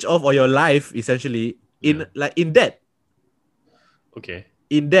marriage off or your life essentially in debt. Okay.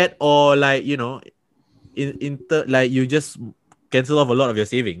 In debt, or like, like you just cancel off a lot of your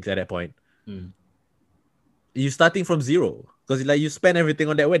savings at that point. You're starting from zero because like you spend everything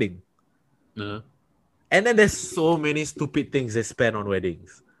on that wedding. Uh-huh. And then there's so many stupid things they spend on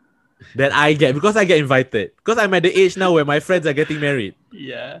weddings that I get because I get invited. Because I'm at the age now where my friends are getting married.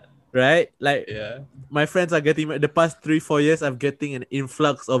 Yeah. Right? Like, my friends are getting married. The past 3-4 years, I'm getting an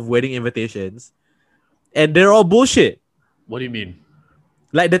influx of wedding invitations. And they're all bullshit. What do you mean?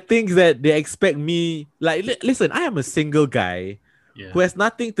 Like the things that they expect me. Like, listen, I am a single guy who has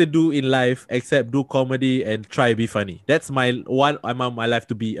nothing to do in life except do comedy and try be funny. That's I want my life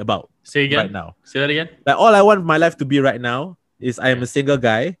to be about. Say again. Right now. Say that again. Like all I want my life to be right now is I am a single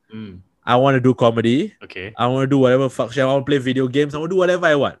guy. I want to do comedy. Okay. I want to do whatever fuck shit. I want to play video games. I want to do whatever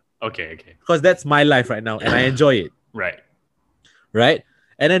I want. Okay. Because that's my life right now and I enjoy it. Right.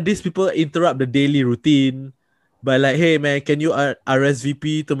 And then these people interrupt the daily routine by like, hey man, can you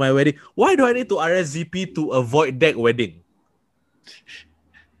RSVP to my wedding? Why do I need to RSVP to a void deck wedding?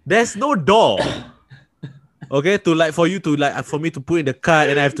 There's no door. Okay, for me to put in the card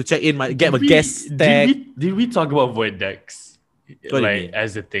and I have to check in get a guest tag. Did we talk about void decks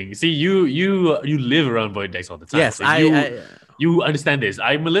as a thing? See, you live around void decks all the time. Yes, so you understand this.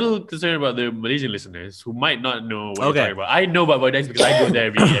 I'm a little concerned about the Malaysian listeners who might not know what you're talking about. I know about void decks because I go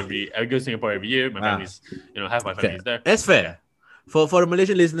there I go to Singapore every year. My family's, half my family is there. That's fair. For the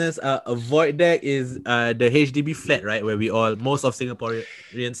Malaysian listeners, a void deck is the HDB flat, right, where most of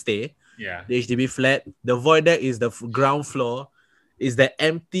Singaporeans stay. Yeah. The HDB flat. The void deck is the ground floor, is the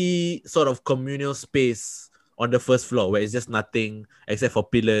empty sort of communal space on the first floor where it's just nothing except for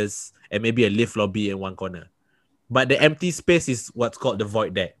pillars and maybe a lift lobby in one corner. But the empty space is what's called the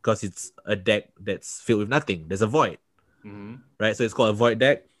void deck because it's a deck that's filled with nothing. There's a void, right? So it's called a void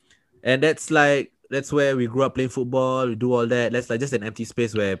deck, and that's where we grew up playing football. We do all that. That's like just an empty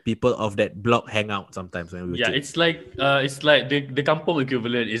space where people of that block hang out sometimes when we were kids. It's like the kampung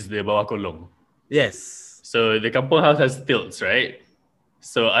equivalent is the bawah kolong. Yes. So the kampung house has stilts, right?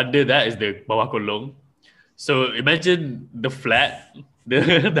 So under that is the bawah kolong. So imagine the flat,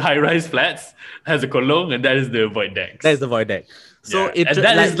 the high-rise flats has a kolong, and that is the void deck. That is the void deck. So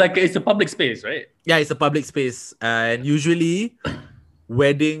it's a public space, right? Yeah, it's a public space, and usually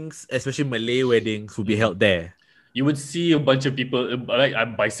weddings, especially Malay weddings, will be held there. You would see a bunch of people, like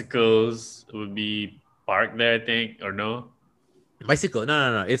bicycles would be parked there, I think, or no? Bicycle?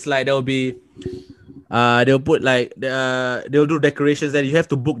 No. It's like there will be They'll put like they'll do decorations. Then you have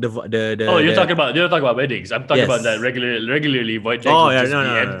to book the. Oh, you're talking about weddings. I'm talking about that regularly void deck will just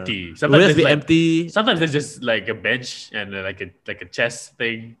be empty. No. Sometimes it's like, empty. Sometimes there's just like a bench and like a chess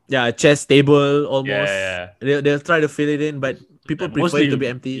thing. Yeah, a chess table almost. Yeah. They'll try to fill it in, but people prefer it to be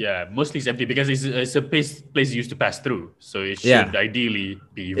empty. Yeah, mostly it's empty because it's a place you used to pass through. So it should ideally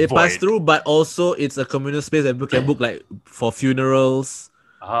be void. It pass through, but also it's a communal space that people can book like for funerals.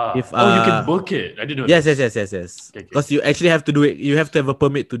 You can book it. I didn't know. Yes. Because you actually have to do it. You have to have a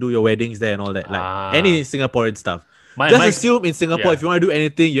permit to do your weddings there and all that. Like any Singaporean stuff. Assume in Singapore, if you want to do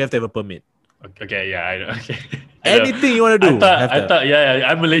anything, you have to have a permit. Okay, yeah, I know. Okay. Anything you want to do. I thought,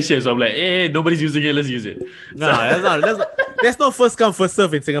 I'm Malaysian, so I'm like, hey, nobody's using it, let's use it. No, that's not first come, first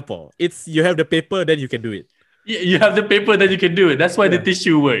serve in Singapore. It's you have the paper, then you can do it. Yeah, you have the paper, then you can do it. That's why the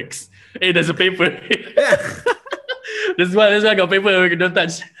tissue works. Hey, there's a paper. That's why I got paper we don't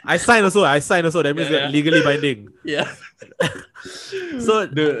touch. I sign also. That means legally binding. Yeah. So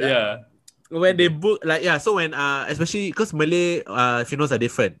when they book so when especially because Malay funerals are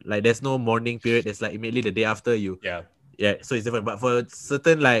different. Like there's no mourning period. It's like immediately the day after you. Yeah. So it's different. But for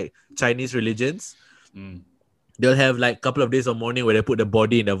certain like Chinese religions, they'll have like a couple of days of mourning where they put the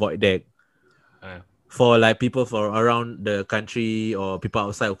body in the void deck. For like people for around the country or people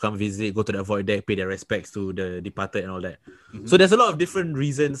outside who come visit, go to the void deck, pay their respects to the departed and all that. So there's a lot of different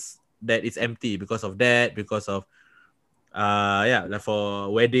reasons that it's empty because of that, because of like for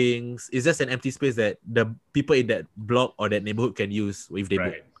weddings. It's just an empty space that the people in that block or that neighborhood can use if they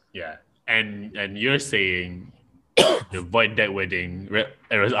book. Yeah. And you're saying the void deck wedding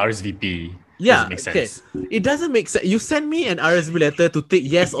RSVP doesn't make sense. It doesn't make sense. You send me an RSVP letter to take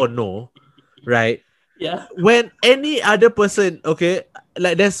yes or no, right? Yeah. When any other person,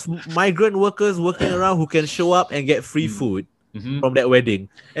 like there's migrant workers working around who can show up and get free food from that wedding,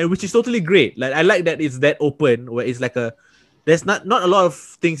 and which is totally great. Like I like that it's that open where it's like there's not a lot of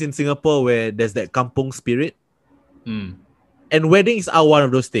things in Singapore where there's that kampung spirit, and weddings are one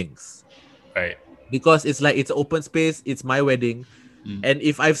of those things, right? Because it's like it's an open space. It's my wedding, and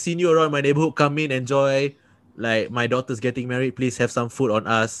if I've seen you around my neighborhood, come in, enjoy. Like my daughter's getting married, please have some food on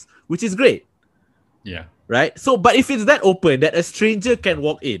us, which is great. Yeah. Right? So, but if it's that open that a stranger can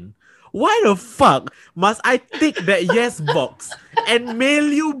walk in, why the fuck must I tick that yes box and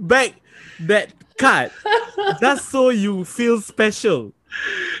mail you back that card just so you feel special?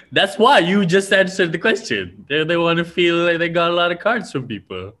 That's why you just answered the question. They want to feel like they got a lot of cards from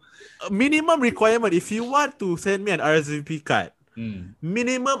people. Minimum requirement, if you want to send me an RSVP card,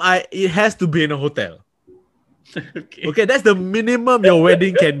 minimum it has to be in a hotel. Okay, that's the minimum your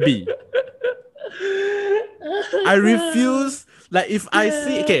wedding can be. I refuse. Like if I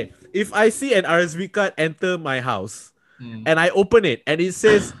see an RSVP card enter my house and I open it and it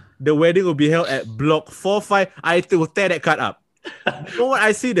says the wedding will be held at block 45, I will tear that card up. You know what?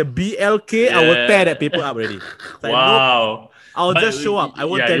 I see the BLK, I will tear that paper up already. Like, wow. Nope, I'll just show up. I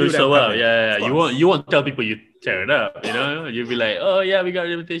won't tell you that. Show up. Yeah. You won't tell people you tear it up. You know, you'll be like, oh yeah, we got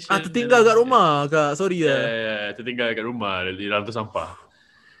an invitation. Tertinggal kat rumah, kak. Sorry. Yeah. Tertinggal kat rumah di rantai sampah.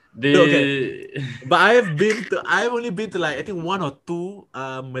 But I've only been to like I think 1 or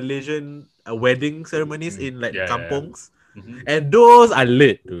 2 Malaysian wedding ceremonies in like kampongs, and those are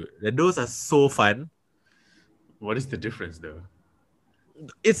lit, dude. Those are so fun. What is the difference though?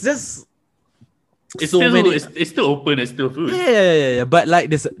 It's just it's still open, it's still food. Yeah. But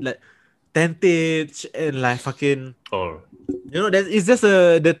like this like tentage and like fucking you know, it's just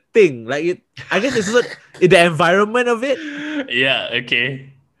the thing. Like it, I guess it's also the environment of it. Yeah.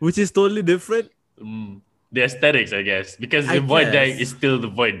 Okay. Which is totally different. The aesthetics, I guess, because the void deck is still the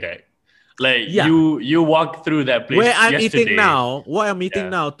void deck. Like you walk through that place. Where I'm eating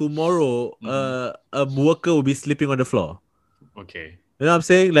now, tomorrow, a worker will be sleeping on the floor. Okay. You know what I'm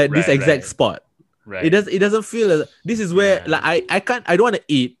saying? Like this exact spot. Right. It doesn't feel this is where like I don't want to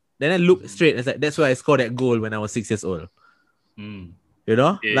eat. Then I look straight. It's like that's why I scored that goal when I was 6 years old. You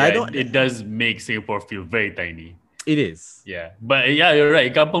know? It does make Singapore feel very tiny. It is. Yeah. But yeah, you're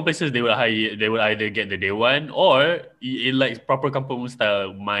right. Kampung places, they would either get the day one or in like proper kampung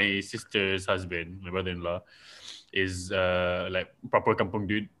style. My sister's husband, my brother-in-law, is like proper kampung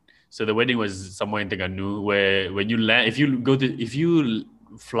dude. So the wedding was somewhere in Terengganu, where when you land, if you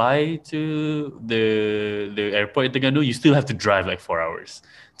fly to the airport in Terengganu, you still have to drive like 4 hours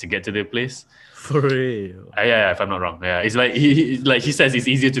to get to the place. For real? Yeah, if I'm not wrong. Yeah, it's like he says it's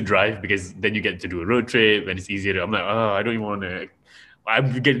easier to drive because then you get to do a road trip and it's easier to. I'm like, I don't even want to.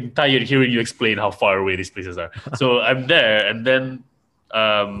 I'm getting tired hearing you explain how far away these places are. So I'm there, and then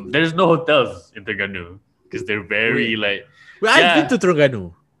there's no hotels in Terengganu because they're very like. Well, I've been to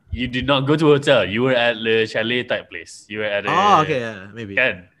Terengganu. You did not go to a hotel. You were at the chalet type place. You were at maybe.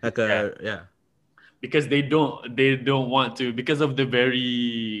 Can. Like because they don't want to, because of the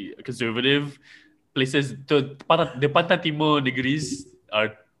very conservative places. The Pantai Timur negeri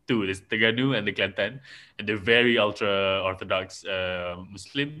are two. There's Terengganu and the Kelantan, and they're very ultra orthodox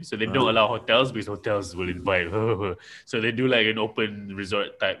Muslim, so they don't allow hotels because hotels will invite. So they do like an open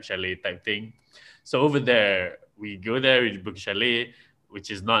resort type chalet type thing. So over there, we go there, we book chalet, which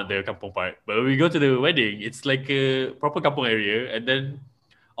is not the kampong part, but when we go to the wedding, it's like a proper kampong area, and then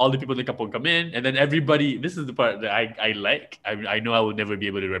all the people in the kampong come in, and then everybody. This is the part that I like. I know I will never be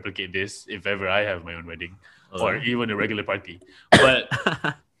able to replicate this if ever I have my own wedding or even a regular party. But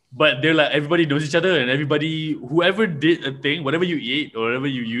but they're like, everybody knows each other, and everybody, whoever did a thing, whatever you ate or whatever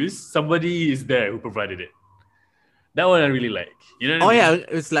you use, somebody is there who provided it. That one I really like. You know what I mean?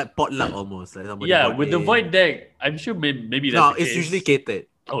 Yeah, it's like potluck almost. Like with the void deck, I'm sure maybe that's it's usually catered.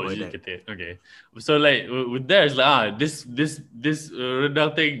 Oh, it's usually catered. Okay. So like with theirs, like this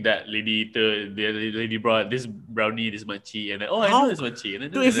rendang thing that the lady brought, this brownie, this mochi, and I know this mochi.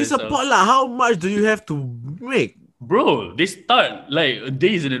 And dude, if it's a potluck, how much do you have to make? Bro, they start like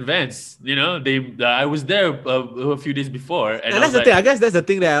days in advance. You know, I was there a few days before, and that's the thing. I guess that's the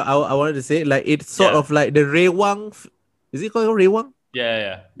thing that I wanted to say. Like it's sort of like the rewang. Is it called rewang?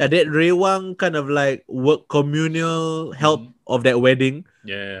 Yeah. That rewang kind of like work communal help of that wedding.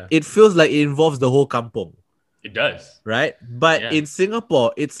 Yeah. It feels like it involves the whole kampong. It does, right? But in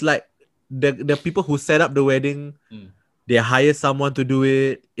Singapore, it's like the people who set up the wedding. They hire someone to do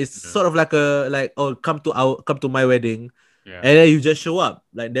it. It's sort of like come to my wedding, and then you just show up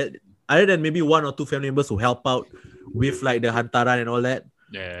like that. Other than maybe one or two family members who help out with like the hantaran and all that.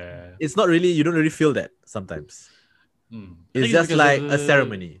 Yeah, it's not really. You don't really feel that sometimes. It's just like a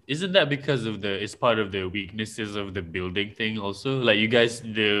ceremony. Isn't that because of it's part of the weaknesses of the building thing also? Like you guys,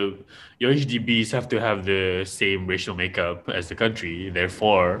 your HDBs have to have the same racial makeup as the country.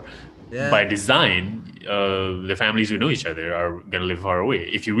 Therefore, by design, the families who know each other are gonna live far away.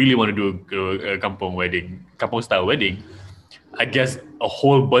 If you really want to do a kampong style wedding, I guess a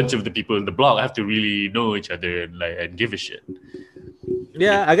whole bunch of the people in the block have to really know each other and give a shit.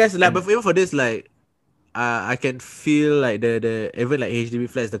 Yeah, I guess but even for this, I can feel like the even like HDB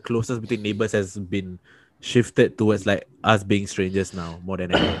flats, the closest between neighbors has been shifted towards like us being strangers now more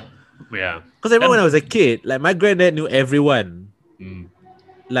than ever. Yeah, because when I was a kid, like my granddad knew everyone.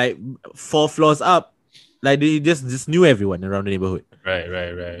 Like 4 floors up, like they just knew everyone around the neighborhood.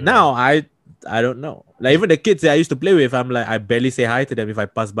 Right. Now I don't know. Like even the kids that I used to play with, I'm like I barely say hi to them if I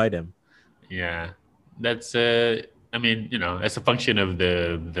pass by them. Yeah, that's I mean, as a function of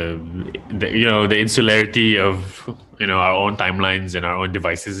the the insularity of our own timelines and our own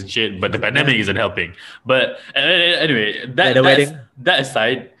devices and shit. But the pandemic isn't helping. But anyway, that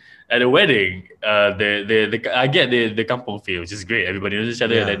aside. At a wedding, I get the kampong feel, which is great. Everybody knows each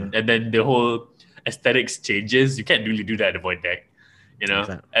other, and then the whole aesthetics changes. You can't really do that at a void deck,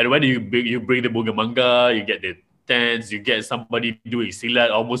 Exactly. At a wedding, you bring the bunga manga, you get the tents, you get somebody doing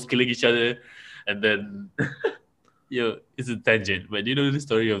silat, almost killing each other, and then it's a tangent. But you know the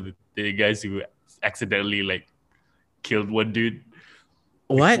story of the guys who accidentally killed one dude.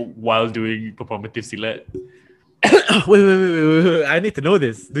 What? While doing performative silat. Wait. I need to know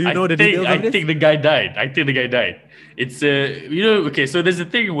this. Do you know the details of this? I think the guy died. It's okay, so there's a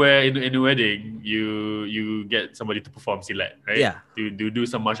thing where in a wedding you get somebody to perform silat, right? Yeah. To do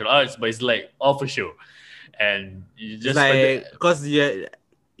some martial arts, but it's like all for show. And you just because you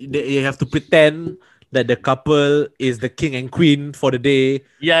have to pretend that the couple is the king and queen for the day.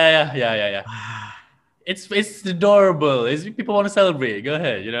 Yeah. It's adorable. People want to celebrate. Go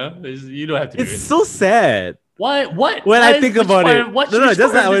ahead, you don't have to do it. It's so sad. Why? What? When I think about it. No,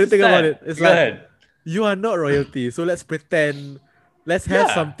 just like when you think about it. It's Go ahead. You are not royalty, so let's pretend. Let's have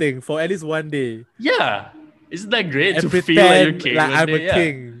something for at least one day. Yeah. Isn't that great and to pretend feel like you're king? Like I'm a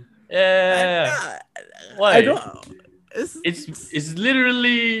king. Yeah. Why? I don't... It's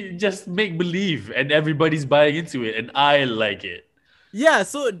literally just make believe and everybody's buying into it and I like it. Yeah,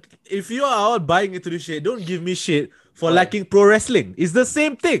 so if you are all buying into this shit, don't give me shit for liking pro wrestling. It's the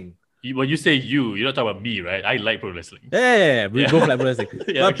same thing. When you say you're not talking about me, right? I like pro wrestling. Yeah. We both like pro wrestling.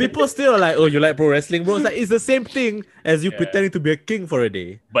 But people still are like, oh, you like pro wrestling, bro? It's the same thing as you pretending to be a king for a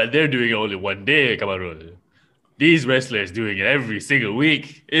day. But they're doing it only one day, Kamarul. These wrestlers doing it every single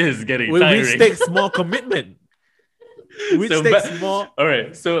week is getting tiring. Which takes more commitment. Takes more. All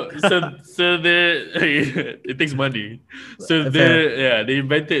right, so it takes money. So they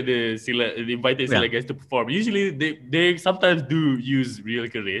invited silat guys to perform. Usually they sometimes do use real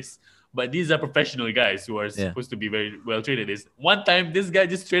keris, But these are professional guys who are supposed to be very well trained at this. One time, this guy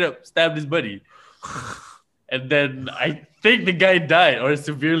just straight up stabbed his buddy. And then I think the guy died or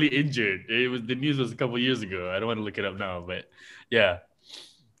severely injured. The news was a couple years ago. I don't want to look it up now, but yeah,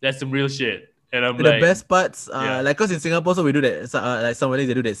 that's some real shit. And I'm the best parts, like, cause in Singapore, so we do that. Like somebody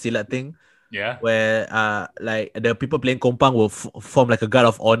they do that silat thing. Yeah. Where like the people playing kompang will form like a guard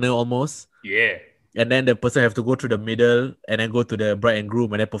of honor almost. Yeah. And then the person have to go through the middle and then go to the bride and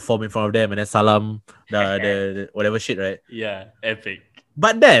groom and then perform in front of them and then salam the whatever shit, right? Yeah, epic.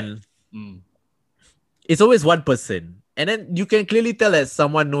 But then it's always one person. And then you can clearly tell that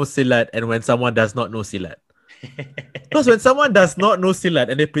someone knows silat and when someone does not know silat. Because when someone does not know silat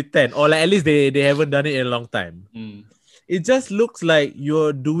and they pretend, or like at least they haven't done it in a long time, it just looks like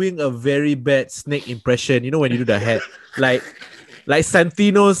you're doing a very bad snake impression. You know when you do the head, like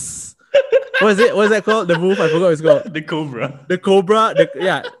Santino's. What is it? What's that called? The move? I forgot what it's called. The Cobra. The Cobra.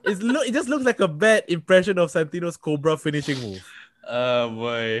 It just looks like a bad impression of Santino's Cobra finishing move. Oh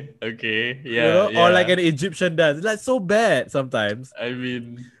boy. Okay. Yeah, you know? yeah. Or like an Egyptian dance. It's like so bad sometimes. I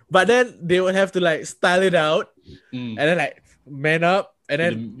mean, but then they would have to like style it out and then like man up and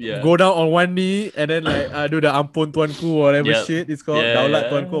then go down on one knee and then like do the Ampun Tuanku or whatever shit it's called. Daulat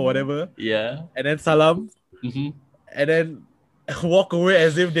Tuanku or whatever. Yeah. And then salam. And then walk away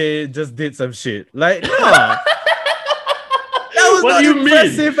as if they just did some shit. Like, no. That was what not do you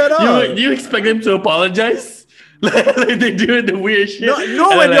impressive mean? At all. You expect them to apologize? Like they do the weird shit.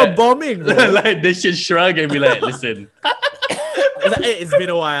 No, when you're bombing. Like they should shrug and be like, listen. It's like, hey, it's been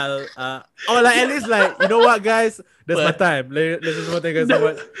a while. Or like at least like, you know what, guys? That's my time. Let's just take us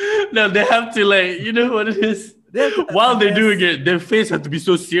No, they have to like, you know what it is? While they're doing it, their face has to be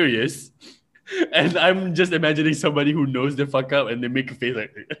so serious. And I'm just imagining somebody who knows the fuck up and they make a face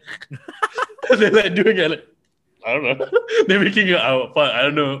like they're like doing it like, I don't know. They're making I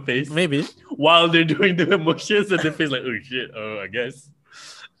don't know, face. Maybe. While they're doing the emotions and their face like, oh shit, I guess.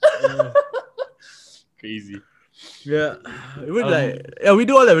 Crazy. Yeah. We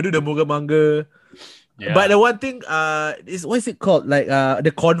do all that. We do the Moga Manga. Yeah. But the one thing is, what is it called? Like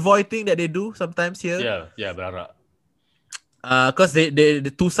the convoy thing that they do sometimes here. Yeah, Berara. Because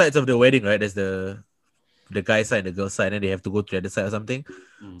the two sides of the wedding, right? There's the guy side, the girl side, and then they have to go to the other side or something.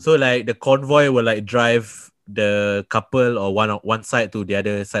 So like the convoy will like drive the couple or one side to the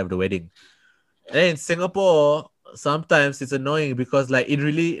other side of the wedding. And then in Singapore, sometimes it's annoying because like it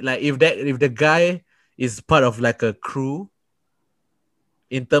really like if the guy is part of like a crew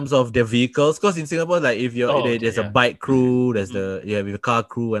in terms of their vehicles, because in Singapore, like if there's a bike crew, there's you have a car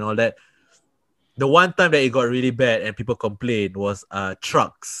crew and all that. The one time that it got really bad and people complained was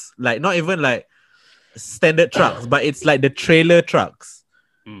trucks. Like not even like standard trucks, but it's like the trailer trucks.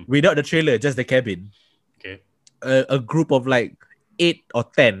 Without the trailer, just the cabin. Okay. A group of like 8 or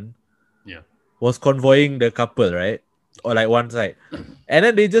 10 was convoying the couple, right? Or like one side. And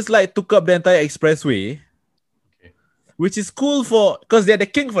then they just like took up the entire expressway. Okay. Which is cool because they're the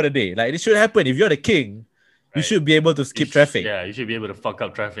king for the day. Like it should happen. If you're the king, you should be able to skip traffic. Yeah, you should be able to fuck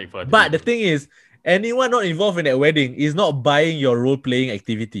up traffic. But the thing is, anyone not involved in that wedding is not buying your role-playing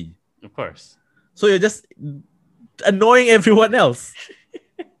activity. Of course. So you're just annoying everyone else.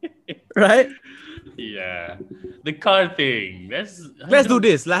 Right? Yeah. The car thing. Let's do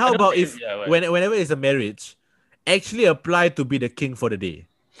this. Like, how about if whenever it's a marriage, actually apply to be the king for the day?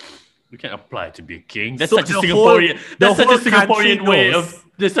 You can't apply to be a king. That's such a Singaporean. That's such a Singaporean way of.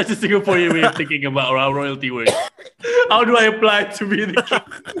 There's such a Singaporean way of thinking about how royalty works. How do I apply to be the king?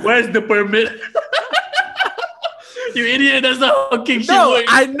 Where's the permit? You idiot! That's not how kingship works.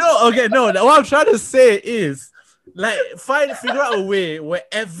 I know. Okay, no. What I'm trying to say is, like, figure out a way where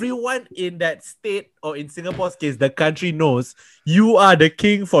everyone in that state, or in Singapore's case, the country knows you are the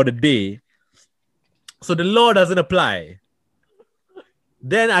king for the day. So the law doesn't apply.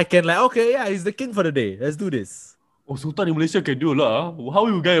 Then I can he's the king for the day. Let's do this. Oh, Sultan in Malaysia can do a lot. How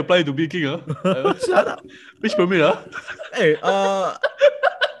will you guys apply to be king? Shut up. Which permit? Hey,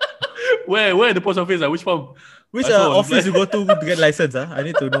 where the post office? Which form? Which office you go to get license? I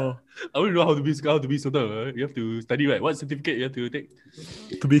need to know. I want to know how to be Sultan. You have to study, right? What certificate you have to take?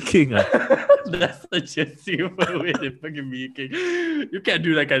 To be king. That's such a simple way to fucking be a king. You can't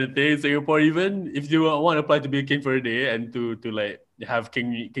do that kind of thing in Singapore. Even if you want to apply to be a king for a day and to like have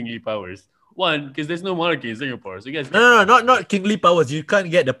kingly powers. One, because there's no monarchy in Singapore, so you guys. No, not kingly powers. You can't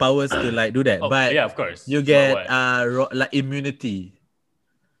get the powers to like do that. But yeah, of course. You get like immunity.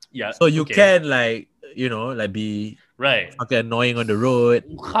 Yeah. So you can like be right. fucking annoying on the road.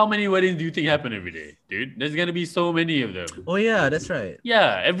 How many weddings do you think happen every day, dude? There's gonna be so many of them. Oh yeah, that's right.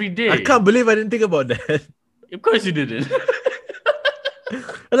 Yeah, every day. I can't believe I didn't think about that. Of course you didn't.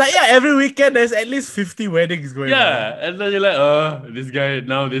 Like, yeah, every weekend there's at least 50 weddings going on. Yeah, and then you're like, this guy,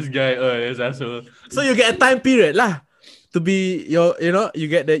 this asshole. So you get a time period lah to be you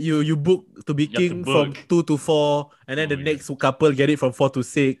get that you book to be king from 2 to 4, and then the next couple get it from 4 to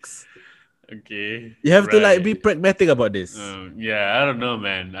 6. Okay. You have to like be pragmatic about this. Yeah, I don't know,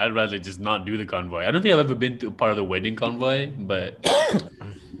 man. I'd rather just not do the convoy. I don't think I've ever been to part of the wedding convoy, but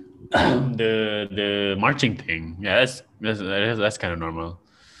the marching thing, yeah, that's kind of normal.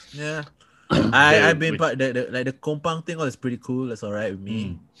 Yeah. I've been part the kompang thing is pretty cool. That's all right with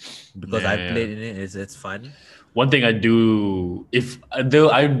me because I played in it. It's fun. One thing I do,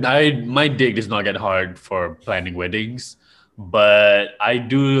 my dick does not get hard for planning weddings, but I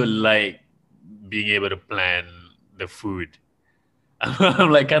do like being able to plan the food. I'm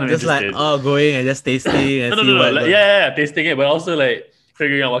like kind of just interested. like going and just tasting and tasting it, but also like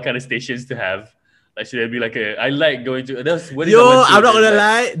figuring out what kind of stations to have. Like, should there be like I like going to those weddings. I'm not gonna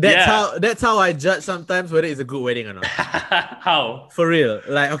lie. That's how I judge sometimes whether it's a good wedding or not. How? For real.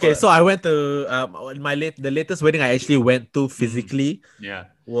 Like, okay, so I went to the latest wedding I actually went to physically.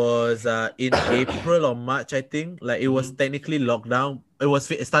 Was in April or March, I think. Like, it was technically lockdown. It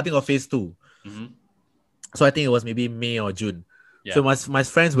was starting of phase 2. So I think it was maybe May or June. Yeah. So my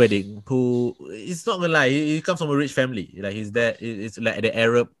friend's wedding, who is not gonna lie, he comes from a rich family. Like his dad is like the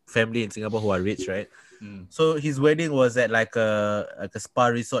Arab family in Singapore who are rich, right? So his wedding was at like a spa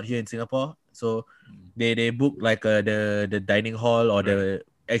resort here in Singapore. So they booked like the dining hall or the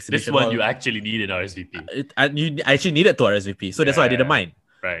exhibition hall. This one you actually needed RSVP. You actually needed to RSVP. So that's why I didn't mind.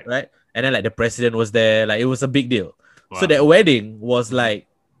 Right. And then like the president was there. Like it was a big deal. Wow. So that wedding was like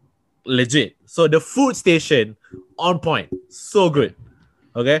legit. So the food station on point, so good.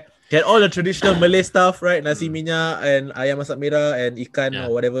 Okay, had all the traditional Malay stuff, right? Nasi minyak and ayam masak merah and ikan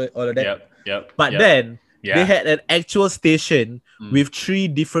or whatever, all of that. But then they had an actual station with 3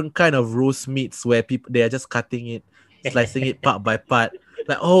 different kind of roast meats where they are just cutting it, slicing it part by part.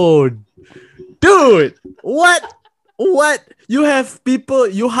 Like, oh, dude, what? You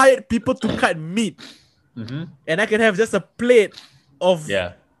hired people to cut meat, and I can have just a plate of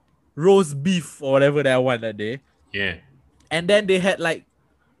roast beef or whatever that I want that day. Yeah. And then they had like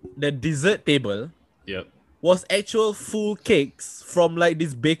the dessert table. Was actual full cakes from like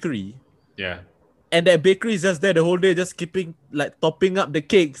this bakery. Yeah. And that bakery is just there the whole day, just keeping like topping up the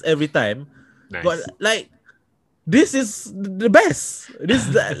cakes every time. Nice. But like, this is the best.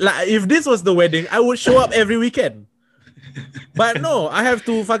 Like, if this was the wedding, I would show up every weekend. But no, I have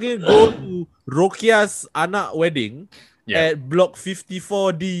to fucking go to Rokia's anak wedding. At block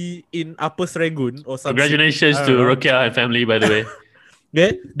 54D in Upper Serangoon or something. Congratulations to Rokia and family, by the way.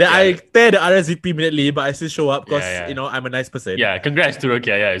 I tear the RSVP immediately, but I still show up because I'm a nice person. Yeah, congrats to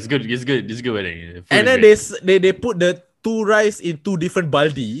Rokia. Yeah, it's good. It's a good wedding. And then they put the 2 rice in 2 different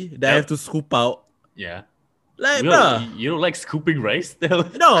baldi that I have to scoop out. Yeah. Like, you don't like scooping rice?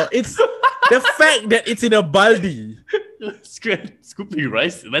 No, it's the fact that it's in a baldi. Scooping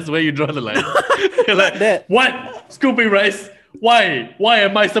rice? That's where you draw the line. You're like, that. What? Scooping rice? Why? Why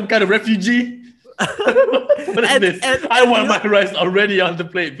am I some kind of refugee? What is this? I want my rice already on the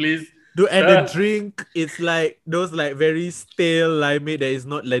plate, please. Dude, and the drink, it's like those like very stale limeade that is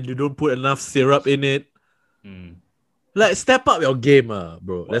not like you don't put enough syrup in it. Like, step up your game,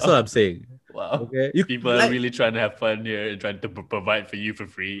 bro. That's what I'm saying. Wow. Okay. People are really trying to have fun here and trying to provide for you for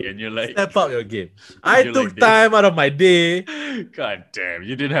free, and you're like, step up your game. I took time out of my day. God damn,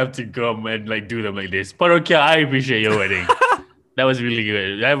 you didn't have to come and like do them like this. But okay, I appreciate your wedding. That was really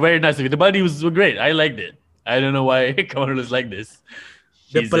good. Very nice of you. The body was great. I liked it. I don't know why Kamarul is like this.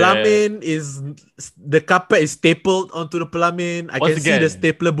 The pelamin is the carpet is stapled onto the pelamin. I can see the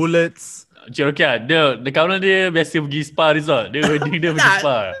stapler bullets. Cik Rokia, the kawan dia biasa pergi spa resort. Dia wedding dia pergi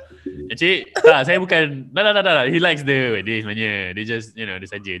spa. Cik, tak, saya bukan. Tak. He likes the wedding sebenarnya. Dia just, dia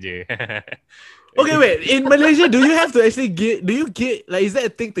saja je. Okay, wait. In Malaysia, do you have to actually is that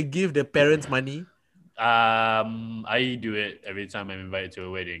a thing to give the parents money? I do it every time I'm invited to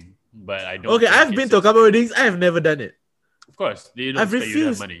a wedding. But I don't. Okay, I've been to a couple of weddings. I have never done it. Of course. They don't expect you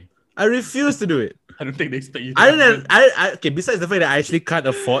to have money. I refuse to do it. I don't think they expect you to have money. Okay, besides the fact that I actually can't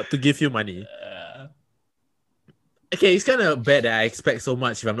afford to give you money. Okay, it's kind of bad that I expect so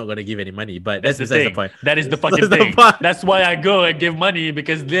much if I'm not going to give any money, but that's besides the point. That is the fucking thing. That's why I go and give money,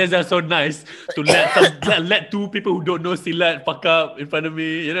 because theirs are so nice to let 2 people who don't know Silat fuck up in front of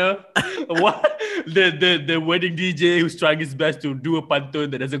me, What? The wedding DJ who's trying his best to do a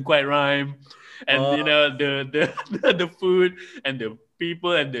pantun that doesn't quite rhyme. And, the food and the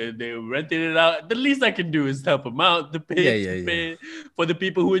people and they rented it out. The least I can do is help them out to pay for the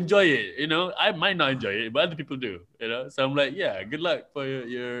people who enjoy it. You know, I might not enjoy it, but other people do. You know, so I'm like, yeah, good luck for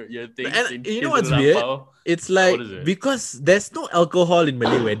your things. And you know what's weird? It's like because there's no alcohol in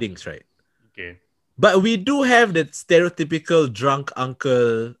Malay weddings, right? Okay. But we do have that stereotypical drunk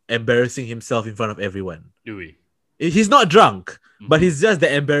uncle embarrassing himself in front of everyone. Do we? He's not drunk, but he's just the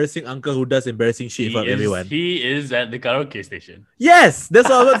embarrassing uncle who does embarrassing shit in front of everyone. He is at the karaoke station. Yes, that's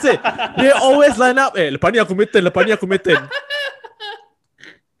what I was going to say. They always line up. Lepas ni aku meten.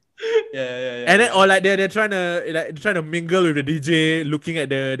 Yeah. And then, or like they're trying to mingle with the DJ, looking at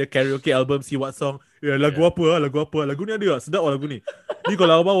the karaoke album, see what song. Lagu apa? Lagu ni ada tak? Sedap lagu ni. Ni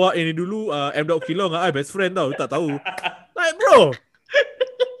kalau bawa ini dulu M. Kilo dengan I best friend tau. Tak tahu. Like bro,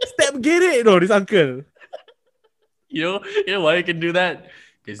 step get it this uncle. You know why he can do that?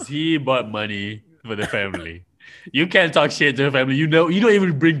 Because he bought money for the family. You can't talk shit to the family. You know, you don't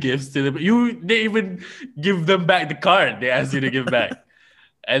even bring gifts to them. They even give them back the card they asked you to give back.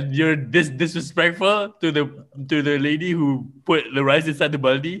 And you're disrespectful to the lady who put the rice inside the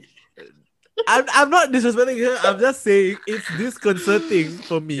baldi. I'm not disrespecting her. I'm just saying it's disconcerting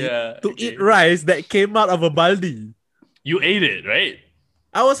for me to eat rice that came out of a baldi. You ate it, right?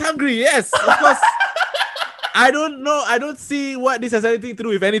 I was hungry. Yes, of course. I don't know. I don't see what this has anything to do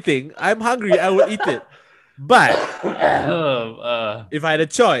with anything. I'm hungry. I will eat it. But if I had a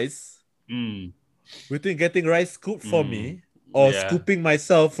choice between getting rice scooped for me or scooping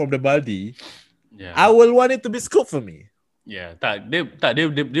myself from the baldi, I will want it to be scooped for me. Yeah, dia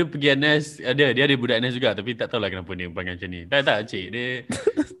pergi NS, dia ada budak NS juga tapi tak tahu lah kenapa dia panggil macam ni. Tak cik,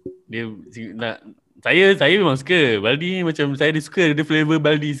 dia nak saya memang suka baldi, macam saya suka dia flavor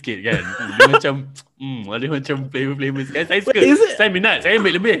baldi sikit kan. Dia macam ada macam flavor sikit. Saya suka. Saya minat, saya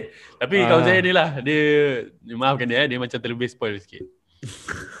ambil lebih. Tapi kawan saya ni lah, dia maafkan dia macam terlebih spoil sikit.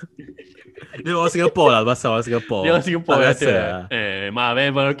 Dia orang Singapore lah, bahasa orang Singapore. Dia orang Singapore kata lah. Maaf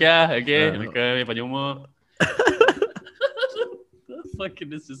Barokia, okay. Mereka panjang umur.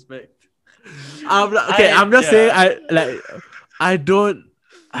 Fucking disrespect. I'm just saying I don't.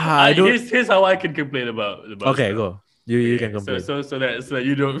 Here's how I can complain about okay, go. You can complain. So that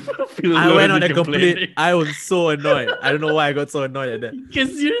you don't feel. I went on a complaint. I was so annoyed. I don't know why I got so annoyed at that.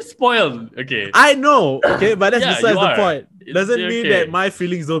 Because you're spoiled. Okay. I know. Okay, but that's besides the point. Doesn't mean that my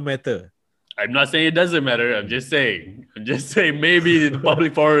feelings don't matter. I'm not saying it doesn't matter. I'm just saying maybe the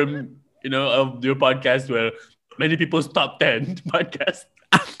public forum, of your podcast where many people's top 10 podcast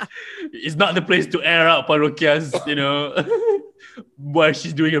is not the place to air out Parokia's, why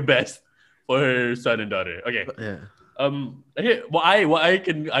she's doing her best for her son and daughter. Okay. Yeah.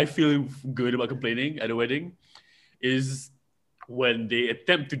 I feel good about complaining at a wedding is when they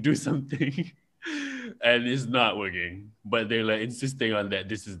attempt to do something and it's not working, but they're like insisting on that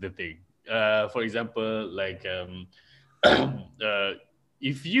this is the thing. For example, like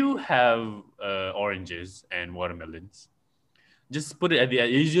if you have oranges and watermelons, just put it at the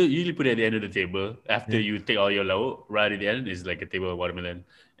end. Usually put it at the end of the table after you take all your lauk. Right at the end is like a table of watermelon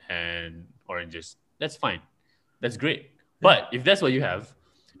and oranges. That's fine. That's great. But if that's what you have,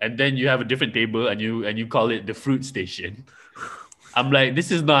 and then you have a different table and you call it the fruit station, I'm like,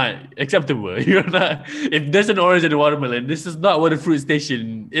 this is not acceptable. You're not. If there's an orange and a watermelon, this is not what a fruit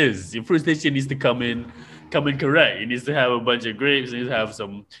station is. Your fruit station needs to come in correct. It needs to have a bunch of grapes. It needs to have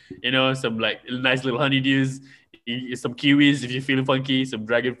some, some like nice little honeydews, some kiwis if you're feeling funky, some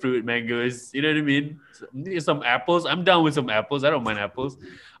dragon fruit, mangoes. You know what I mean? Some apples. I'm down with some apples. I don't mind apples.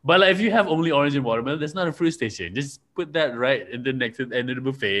 But like, if you have only orange and watermelon, that's not a fruit station. Just put that right in the next end of the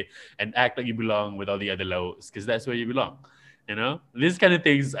buffet and act like you belong with all the other lauks because that's where you belong. These kind of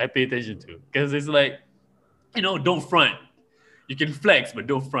things I pay attention to because it's like, don't front. You can flex, but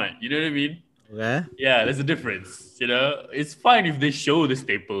don't front. You know what I mean? Yeah, there's a difference. It's fine if they show the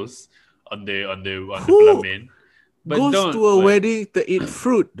staples on the plamen. But goes to a wedding to eat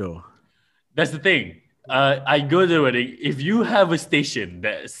fruit though. That's the thing. I go to the wedding. If you have a station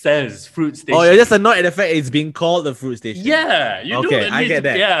that says fruit station, you're just annoyed at the fact it's being called a fruit station. Yeah, you okay, I get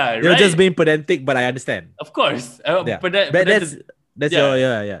that. Yeah, you're just being pedantic, but I understand. Of course, but that's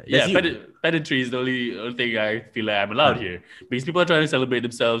pedantry is the only thing I feel like I'm allowed here because people are trying to celebrate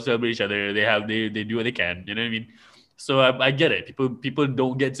themselves, celebrate each other. They do what they can. You know what I mean? So I get it. People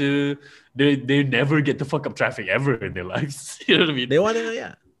don't get to they never get to fuck up traffic ever in their lives. You know what I mean? They want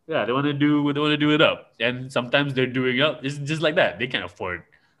to they want to do it up, and sometimes they're doing up. It's just like that. They can't afford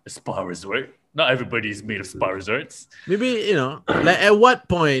a spa resort. Not everybody's made of spa resorts. Maybe like at what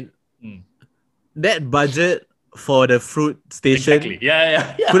point that budget for the fruit station. Exactly.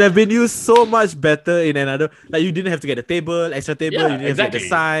 Yeah. Could have been used so much better in another. Like you didn't have to get a table, extra table. You didn't have to get the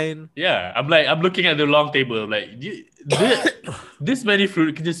sign. Yeah, I'm looking at the long table. Like this many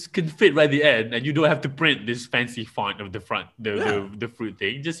fruit can fit right at the end, and you don't have to print this fancy font of the front, the fruit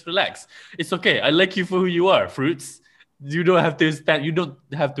thing. Just relax. It's okay. I like you for who you are, fruits. You don't have to stand. You don't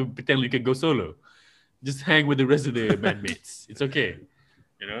have to pretend you can go solo. Just hang with the rest of the bandmates. It's okay.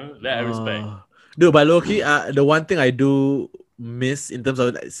 You know that I respect. Dude, but low-key, the one thing I do miss in terms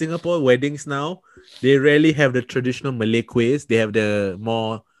of like, Singapore weddings now, they rarely have the traditional Malay kuihs. They have the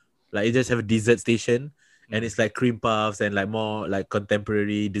more like you just have a dessert station, and it's like cream puffs and like more like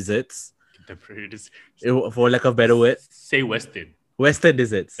contemporary desserts. Contemporary desserts. For lack of better word, say Western. Western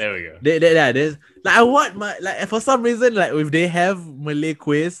desserts. There we go. There's like I want my like for some reason like if they have Malay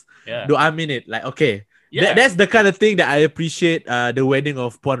kuihs, do I mean it? Like okay, that's the kind of thing that I appreciate. The wedding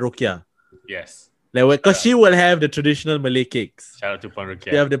of Puan Rokia. Yes. Like because she will have the traditional Malay cakes. Shout out to Puan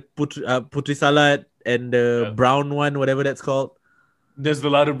Rokia. They have the putri salad and the brown one, whatever that's called. There's a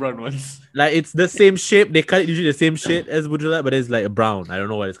lot of brown ones. Like it's the same shape. They cut it usually the same shape as putri salad, but it's like a brown. I don't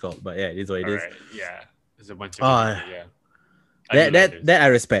know what it's called, but yeah, it is what it is. Right. Yeah, there's a bunch of that I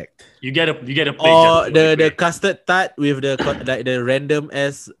respect. You get a plate. Or the custard tart with the like the random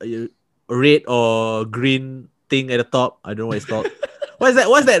red or green thing at the top. I don't know what it's called. What's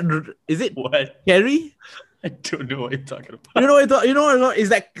that? Is it what? Cherry? I don't know what you're talking about. You know what? You know what? It's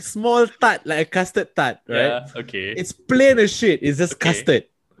like small tart, like a custard tart, right? Yeah. Okay. It's plain as shit. It's just custard.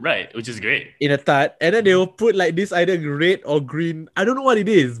 Right, which is great. In a tart, and then they will put like this either red or green. I don't know what it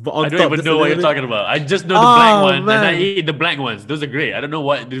is, but on I don't top, even know what you're talking about. I just know the black one, and I eat the black ones. Those are great. I don't know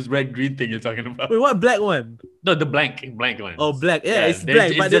what this red green thing you're talking about. Wait, what black one? No, the blank one. Oh, black. Yeah, it's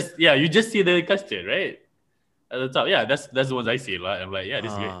black. But just you just see the custard, right? At the top. Yeah, that's the ones I see a lot. I'm like, yeah,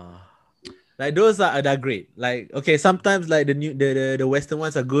 this is great. Like those are great. Like okay, sometimes like the Western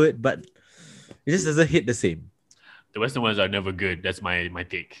ones are good, but it just doesn't hit the same. The Western ones are never good. That's my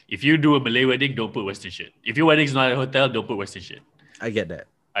take. If you do a Malay wedding, don't put Western shit. If your wedding's not at a hotel, don't put Western shit. I get that.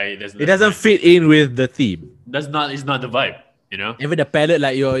 It doesn't fit in with the theme. It's not the vibe, you know? Even the palate,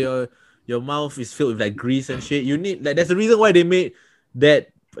 like your mouth is filled with like grease and shit. You need like that's the reason why they made that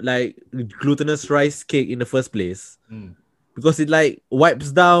like glutinous rice cake in the first place. Because it like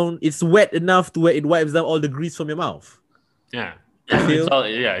wipes down, it's wet enough to where it wipes down all the grease from your mouth. Yeah.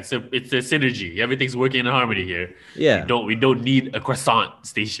 It's a synergy. Everything's working in harmony here. Yeah. We don't need a croissant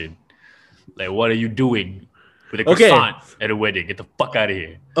station. Like, what are you doing with a croissant at a wedding? Get the fuck out of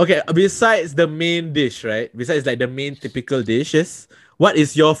here. Okay, besides the main dish, right? Besides like the main typical dishes, what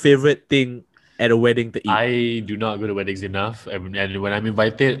is your favorite thing at a wedding to eat? I do not go to weddings enough, and when I'm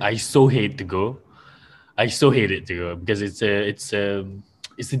invited, I so hate to go. I so hate it to go because it's a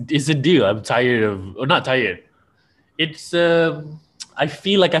deal. I'm tired of, or not tired. It's I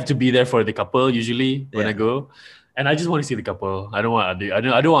feel like I have to be there for the couple usually when I go, and I just want to see the couple. I don't want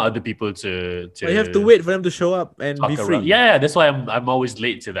other people to. But you have to wait for them to show up and be free. Yeah, that's why I'm always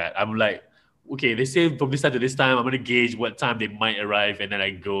late to that. I'm like, okay, they say from this time to this time. I'm gonna gauge what time they might arrive, and then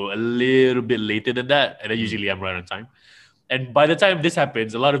I go a little bit later than that, and then usually I'm right on time. And by the time this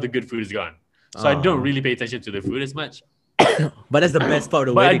happens, a lot of the good food is gone, so I don't really pay attention to the food as much. But that's the best part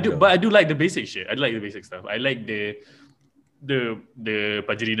of the wedding. But I do like the basic shit. I like the basic stuff. I like the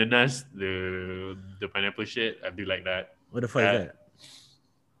pajeri nanas, the pineapple shit. I do like that. What the fuck is that?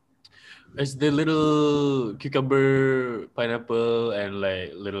 It's the little cucumber, pineapple, and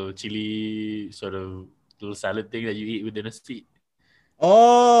like little chili sort of little salad thing that you eat with the nasi.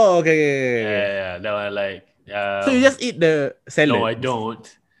 Oh, okay. Yeah, that one I like. So you just eat the salad? No, I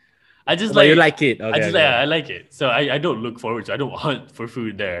don't. I just you like it. Okay, I like it. So I don't look forward to. I don't hunt for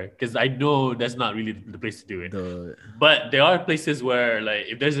food there because I know that's not really the place to do it. But there are places where like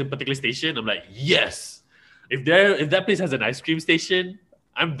if there's a particular station, I'm like yes. If that place has an ice cream station,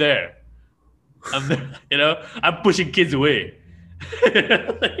 I'm there. I'm there. You know, I'm pushing kids away.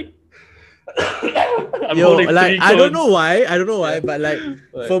 I don't know why, but like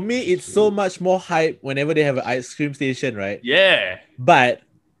for me, it's so much more hype whenever they have an ice cream station, right? Yeah. But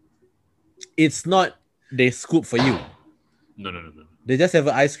it's not they scoop for you. No. They just have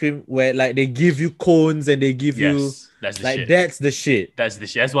an ice cream where like they give you cones and they give you that's the like shit. That's the shit. That's the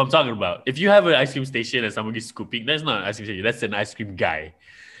shit. That's what I'm talking about. If you have an ice cream station and somebody is scooping, that's not an ice cream station. That's an ice cream guy.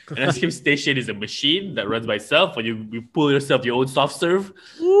 An ice cream station is a machine that runs by itself, and you pull yourself your own soft serve.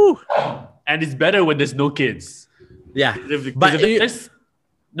 Woo. And it's better when there's no kids. Yeah, but the kids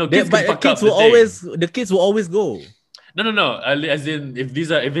kids will always go. No. As in, if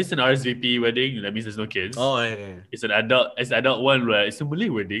it's an RSVP wedding, that means there's no kids. Oh, yeah. It's an adult one where it's a Malay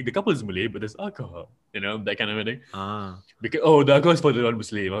wedding. The couple is Malay, but there's alcohol. That kind of wedding. Because the alcohol is for the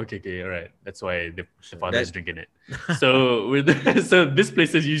non-Muslim. Okay, all right. That's why the father is drinking it. So so this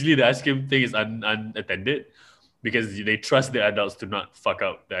places usually the ice cream thing is unattended because they trust the adults to not fuck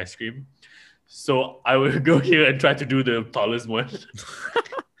up the ice cream. So I will go here and try to do the tallest one.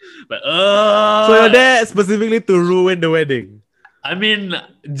 But so you're there specifically to ruin the wedding? I mean,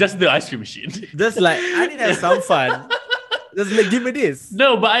 just the ice cream machine. Just like, I need to have some fun. Just like, give me this.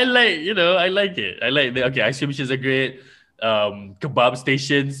 No, but I like it. I like ice cream machines are great. Kebab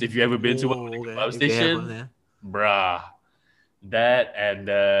stations, if you ever been to one kebab station. Bruh. That and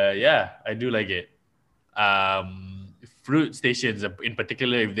I do like it. Fruit stations in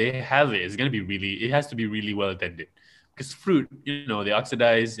particular, if they have it, it has to be really well attended. Because fruit, they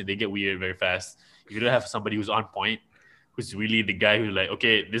oxidize and they get weird very fast. If you don't have somebody who's on point, who's really the guy who's like,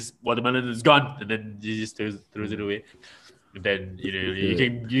 okay, this watermelon is gone, and then he just throws it away. And then you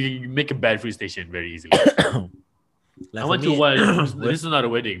can make a bad fruit station very easily. I went to one. This is not a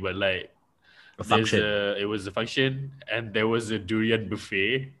wedding, but like a function. It was a function, and there was a durian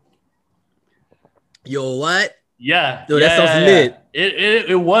buffet. Yo, what? Yeah, that sounds lit.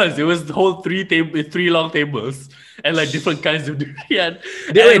 It was the whole three long tables and like different kinds of durian.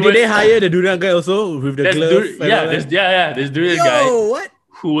 Did they hire the durian guy also with the glove? There's durian guy. What?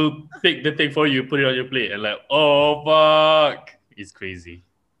 Who will pick the thing for you, put it on your plate, and like, oh fuck, it's crazy.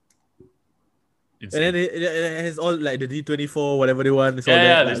 Insane. And then it has all like the D24, whatever they want. It's all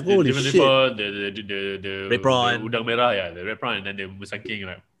there's holy shit. The red prawn, udang merah, the red prawn, and then the musangking,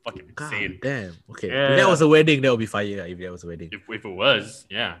 like fucking insane. Damn. Okay. If that was a wedding, that would be fire. If that was a wedding. If it was,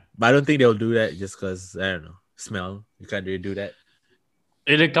 yeah. But I don't think they'll do that just because, I don't know, smell. You can't really do that.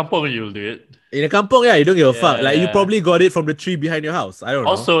 In a kampong, you'll do it. In a kampong, you don't give a fuck. Like, you probably got it from the tree behind your house. I don't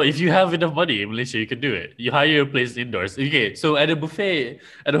know. Also, if you have enough money in Malaysia, you can do it. You hire a place indoors. Okay, so at a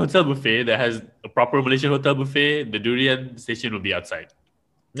hotel buffet that has a proper Malaysian hotel buffet, the durian station will be outside.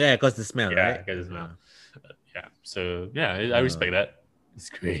 Yeah, because the smell, right? Yeah, because the smell. So, I respect that. It's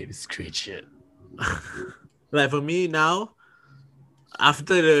great. It's great shit. Like, for me now,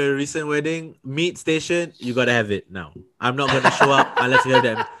 after the recent wedding, meat station, you gotta have it now. I'm not gonna show up unless you have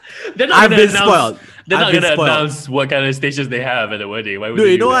them. I've been spoiled. They're not gonna announce what kind of stations they have at the wedding. Why would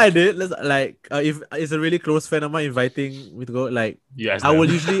you know what I did? If it's a really close friend of mine inviting me to go, like,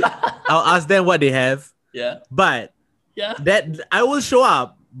 I'll ask them what they have. Yeah. But that I will show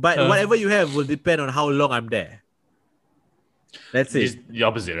up. But whatever you have will depend on how long I'm there. That's it. It's the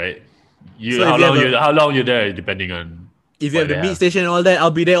opposite, right? How long you're there depending on. If you have the meat station and all that, I'll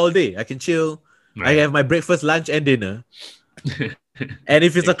be there all day. I can chill. Right. I have my breakfast, lunch, and dinner. And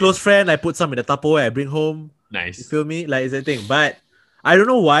if it's a close friend, I put some in the Tupperware I bring home. Nice. You feel me? Like, it's a thing. But I don't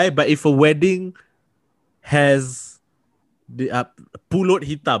know why, but if a wedding has the pulut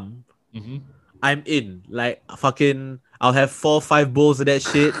hitam, I'm in. Like, fucking, I'll have 4-5 bowls of that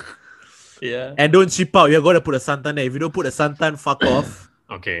shit. Yeah. And don't chip out. You're going to put a santan there. If you don't put a santan, fuck off.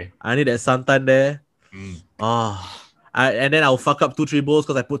 Okay. I need that santan there. And then I'll fuck up 2-3 bowls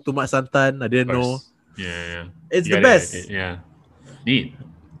because I put too much santan. I didn't know. Yeah. It's the best. Yeah. Neat.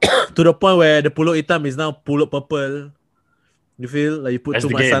 To the point where the pulut hitam is now pulut purple. You feel like you put too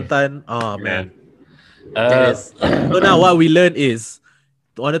much santan. Oh, man. So now what we learn is,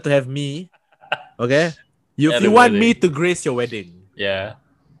 in order to have me, okay? If you want me to grace your wedding,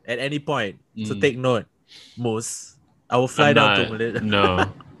 at any point, so take note, Mus, I will fly down to Malaysia. No.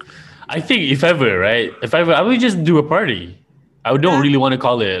 I think if ever, I would just do a party. I don't really want to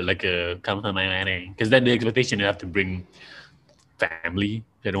call it like a come to my wedding, because then the expectation you have to bring family.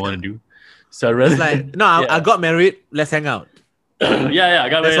 They don't want to do. So it's like, no, I got married. Let's hang out. I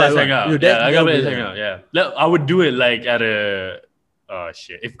got married. Let's hang out. I got married. Let's hang out. I would do it like at a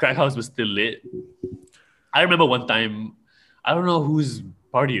if Crack House was still lit. I remember one time, I don't know whose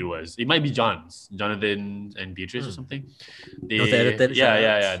party it was. It might be Jonathan and Beatrice or something. They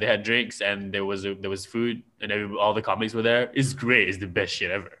had drinks and there was food and all the comics were there. It's great. It's the best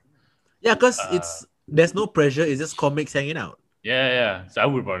shit ever. Yeah, because there's no pressure. It's just comics hanging out. Yeah. So I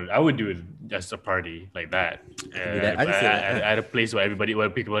would do it as a party like that. At a place where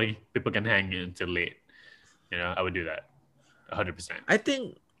people can hang until late. I would do that 100%. I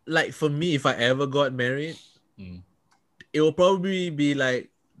think, like, for me, if I ever got married, it will probably be like,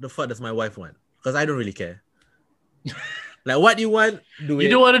 the fuck does my wife want? Because I don't really care. Like, what you want, do it. You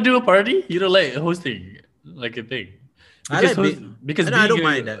don't want to do a party? You don't like hosting like a thing? Because I don't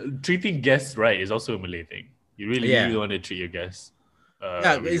mind that. Treating guests right is also a Malay thing. You really want to treat your guests.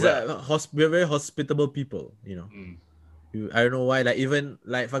 We're very hospitable people, I don't know why. Like even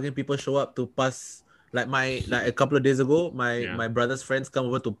like fucking people show up to pass. Like a couple of days ago, my brother's friends come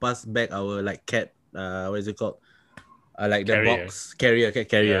over to pass back our like cat. What is it called? Like the box carrier,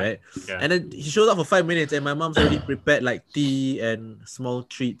 right? Yeah. And then he shows up for 5 minutes, and my mom's already prepared like tea and small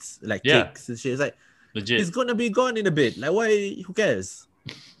treats, like cakes and shit. It's like, legit. He's gonna be gone in a bit. Like, why? Who cares?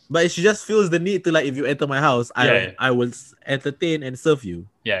 But she just feels the need to, like, if you enter my house, I will entertain and serve you.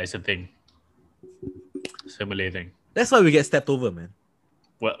 Yeah, it's a thing. It's a Malay thing. That's why we get stepped over, man.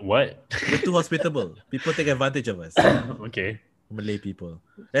 What? We're too hospitable. People take advantage of us. Okay. Malay people.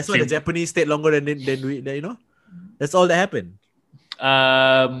 That's why the Japanese stayed longer than we, you know. That's all that happened.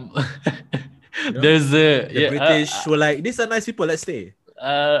 There's the British were like, these are nice people. Let's stay.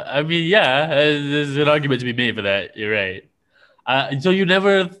 I mean, there's an argument to be made for that. You're right. So you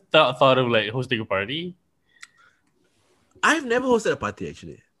never thought of like hosting a party? I've never hosted a party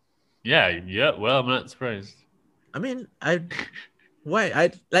actually. Yeah. Well, I'm not surprised. I mean,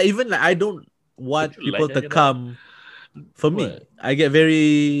 why? I don't want people to come. For me, I get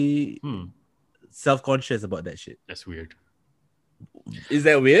very self-conscious about that shit. That's weird. Is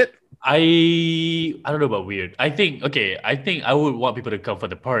that weird? I don't know about weird. I think I would want people to come for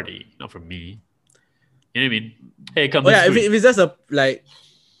the party, not for me. You know what I mean? Hey, come. If it's just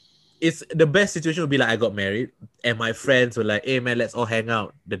it's the best situation would be like I got married and my friends were like, hey man, let's all hang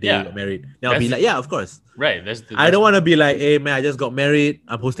out the day I got married. Then I'll be like, yeah, of course. Right. I don't want to be like, hey man, I just got married.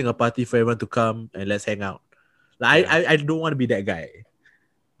 I'm hosting a party for everyone to come and let's hang out. Like I don't want to be that guy.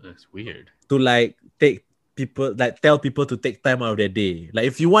 That's weird. To like tell people to take time out of their day. Like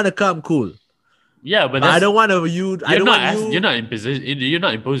if you want to come, cool. Yeah, but I don't want to. You're not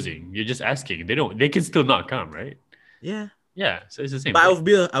imposing. You're just asking. They can still not come, right? Yeah. Yeah. So it's the same. But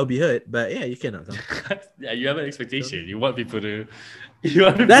I'll be hurt. But yeah, you cannot come. Yeah, you have an expectation. You want people to.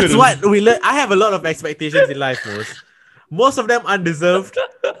 That's what we learn. I have a lot of expectations in life, most of them undeserved.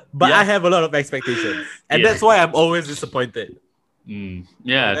 But I have a lot of expectations, and that's why I'm always disappointed.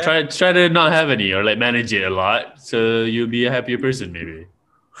 Yeah, okay. Try to not have any or like manage it a lot, so you'll be a happier person, maybe.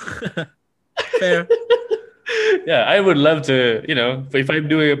 Fair. Yeah, I would love to. If I'm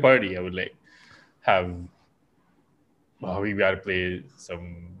doing a party, I would like have. Well, we gotta play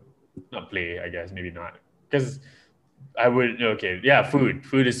some. Not play, I guess. Maybe not, because I would. Okay, yeah, food.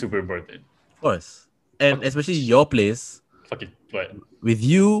 Food is super important. Of course, and especially your place. Fucking what? With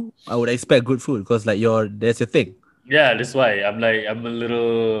you, I would expect good food because like that's your thing. Yeah, that's why I'm a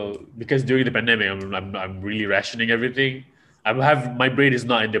little because during the pandemic I'm really rationing everything. My brain is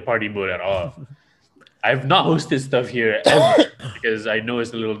not in the party mode at all. I've not hosted stuff here ever because I know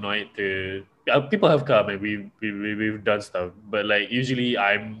it's a little annoying to people have come and we've done stuff, but like usually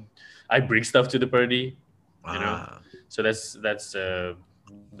I bring stuff to the party, So that's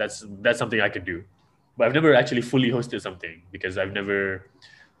something I could do. But I've never actually fully hosted something because I've never,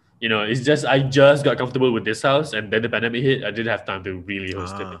 it's just I just got comfortable with this house and then the pandemic hit. I didn't have time to really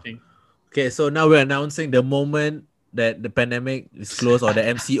host anything. Okay, so now we're announcing the moment that the pandemic is closed or the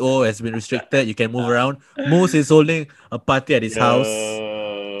MCO has been restricted, you can move around. Moose is holding a party at his house.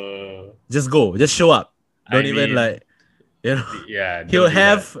 Just go, just show up. Yeah. He'll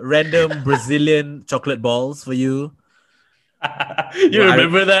have random Brazilian chocolate balls for you. You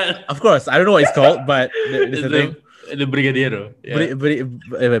remember that? Of course. I don't know what it's called, but it's the Brigadeiro.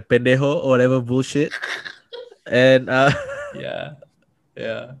 Yeah. Pendejo or whatever bullshit. And yeah.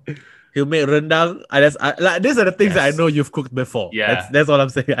 He'll make rendang. These are the things that I know you've cooked before. Yeah. That's all I'm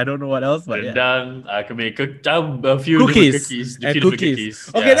saying. I don't know what else. But rendang. I can make a few cookies.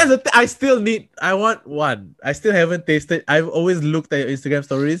 Cookies. Okay, that's the I want one. I still haven't tasted. I've always looked at your Instagram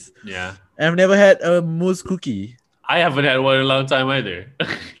stories. Yeah. I've never had a mousse cookie. I haven't had one in a long time either.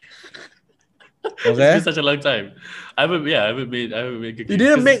 Okay. It's been such a long time. I haven't made cookies. You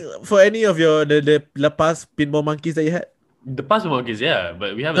didn't make for any of your the La Paz pinball monkeys that you had? The past monkeys, yeah,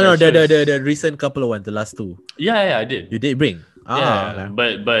 but we haven't. No, the recent couple of ones, the last two. Yeah, I did. You did bring. Yeah,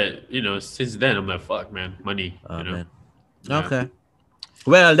 okay. But since then I'm like, fuck, man, money. Man. Yeah. Okay.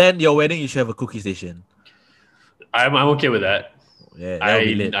 Well, then your wedding, you should have a cookie station. I'm okay with that. Yeah,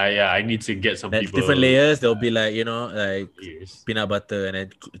 I need to get some people. Different layers. There'll be like peanut butter and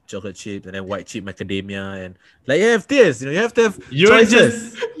then chocolate chip and then white chip macadamia and like you have this. You have to have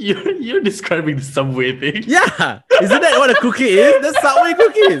choices. You're describing the Subway thing. Yeah, isn't that what a cookie is? The Subway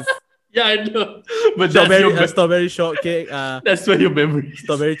cookies. Yeah, I know. But strawberry shortcake. That's where your memory.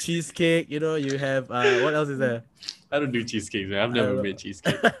 Strawberry cheesecake. You have what else is there? I don't do cheesecakes, man. I've never made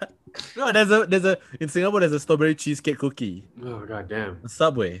cheesecake. No, there's a in Singapore there's a strawberry cheesecake cookie. Oh god damn.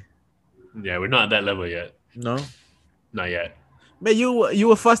 Subway. Yeah, we're not at that level yet. No? Not yet. Man, you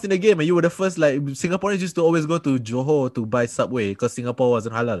were fast in the game, and you were the first. Like Singaporeans used to always go to Johor to buy Subway because Singapore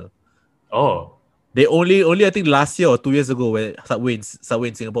wasn't halal. Oh, they only I think last year or 2 years ago where Subway in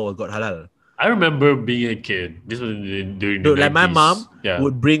Singapore got halal. I remember being a kid. This was during the 90s. Like my mom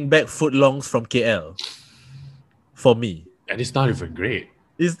would bring back footlongs from KL for me, and it's not even great.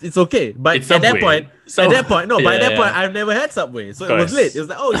 It's okay, but at that point, I've never had Subway, so it was lit. It was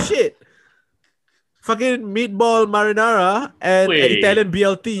like, oh shit. Fucking meatball marinara and Italian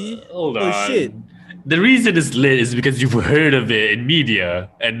BLT. Hold on. Oh shit. The reason it's lit is because you've heard of it in media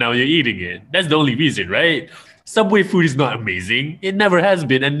and now you're eating it. That's the only reason, right? Subway food is not amazing. It never has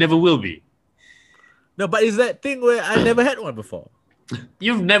been and never will be. No, but it's that thing where I never had one before.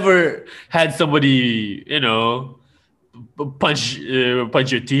 You've never had somebody, punch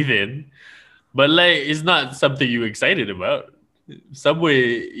your teeth in. But like, it's not something you're excited about.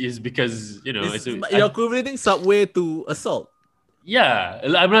 Subway is because you're equating Subway to assault. Yeah,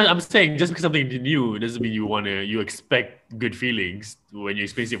 I'm saying just because something new doesn't mean you expect good feelings when you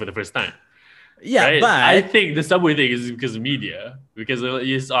experience it for the first time. Yeah, right? But I think the Subway thing is because of media, because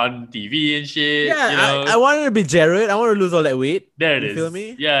it's on TV and shit. Yeah, I wanted to be Jared. I want to lose all that weight. There it is. You feel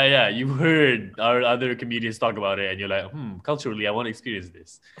me? Yeah. You've heard our other comedians talk about it, and you're like, culturally, I want to experience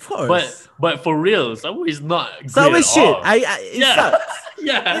this. Of course. But for real, Subway is not. Subway shit. All. It sucks.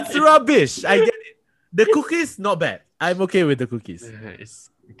 Yeah, it's rubbish. I get it. The cookies not bad. I'm okay with the cookies.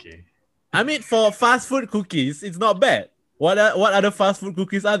 It's okay. I mean, for fast food cookies, it's not bad. What other fast food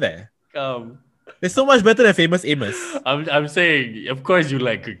cookies are there? It's so much better than Famous Amos. I'm saying, of course you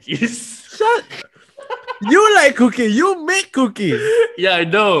like cookies. Shut. You like cookies. You make cookies. Yeah, I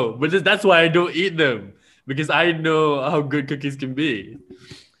know, but that's why I don't eat them, because I know how good cookies can be.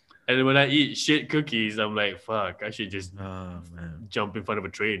 And when I eat shit cookies, I'm like, fuck, I should just jump in front of a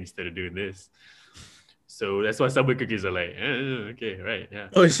train instead of doing this. So that's why Subway cookies are like, okay, right, yeah.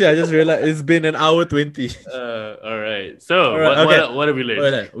 Oh shit, I just realized it's been an hour 20. All right. So what have we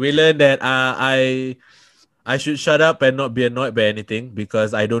learned? We learned that I should shut up and not be annoyed by anything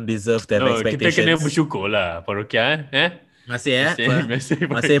because I don't deserve to have expectations. Kita kena bersyukur lah, Parokia, Masih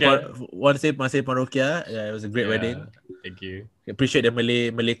Parokia. Yeah, it was a great wedding. Thank you. Appreciate the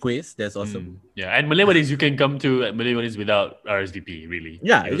Malay quiz. That's awesome. Yeah, and Malay weddings you can come to Malay weddings without RSVP, really.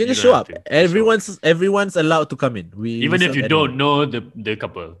 Yeah, you can just show up. Everyone's allowed to come in. Even if you don't know the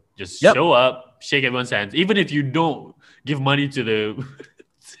couple, just show up, shake everyone's hands. Even if you don't give money to the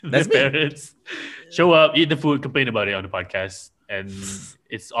parents, show up, eat the food, complain about it on the podcast, and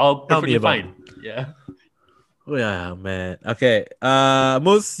it's all perfectly fine. Yeah. Oh yeah, man. Okay.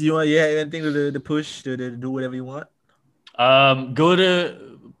 Moose, you have anything to push to do whatever you want? Go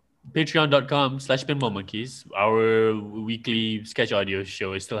to patreon.com/pinballmonkeys. Our weekly sketch audio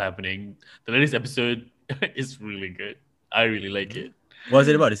show is still happening. The latest episode is really good. I really like it. What's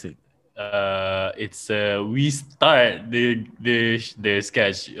it about this week? It's we start the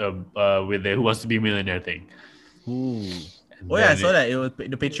sketch with the Who Wants to Be a Millionaire thing. Ooh. I saw that. It was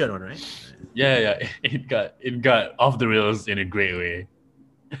the Patreon one, right? Yeah. It got off the rails in a great way.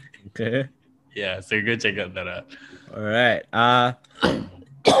 Okay. Yeah, so go check that out. All right. And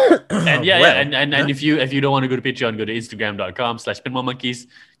if you don't want to go to Patreon, go to instagram.com/pinballmonkeys.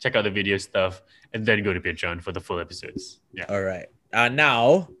 Check out the video stuff, and then go to Patreon for the full episodes. Yeah. All right.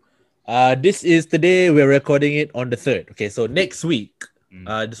 Now, this is the day we're recording it on the 3rd. Okay, so next week,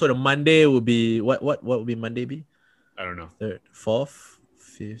 so the Monday will be what would be Monday be? I don't know. 3rd, 4th,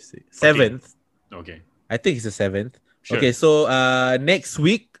 5th, 6th, 7th. Okay. I think it's the 7th. Sure. Okay, so next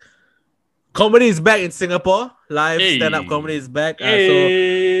week, comedy is back in Singapore. Live stand-up comedy is back.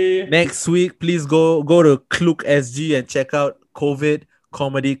 So next week, please go to Klook SG and check out COVID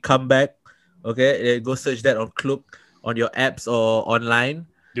Comedy Comeback. Okay, go search that on Klook on your apps or online.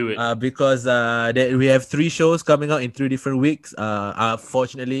 Do it. Because we have 3 shows coming out in 3 different weeks.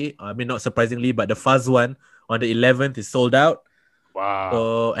 Fortunately, I mean not surprisingly, but the Fuzz one on the 11th is sold out. Wow.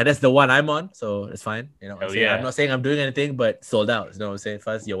 So, and that's the one I'm on, so it's fine. You know, I'm not saying I'm doing anything, but sold out. You know what I'm saying?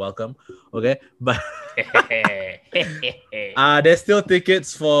 Fuzz, you're welcome. Okay, but there's still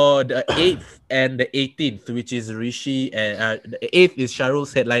tickets for the 8th and the 18th, which is Rishi, and the 8th is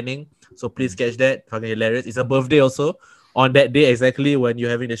Sharul's headlining. So please catch that. Fucking hilarious. It's a birthday also on that day exactly when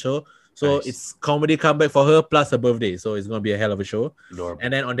you're having the show. So nice. It's comedy comeback for her plus her birthday. So it's gonna be a hell of a show. Adorable.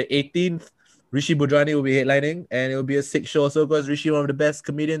 And then on the 18th. Rishi Budrani will be headlining, and it will be a sick show also because Rishi is one of the best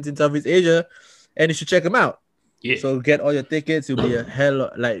comedians in Southeast Asia, and you should check him out. Yeah. So get all your tickets. It'll be a hell,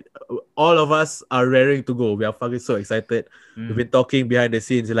 like all of us are raring to go. We are fucking so excited. We've been talking behind the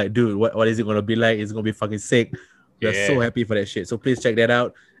scenes. You're like, dude, what is it gonna be like? It's gonna be fucking sick. We're so happy for that shit. So please check that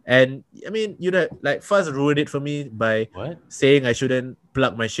out. And I mean, you know, like Fuzz ruined it for me by saying I shouldn't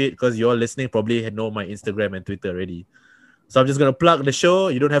plug my shit because you're listening probably know my Instagram and Twitter already. So I'm just gonna plug the show.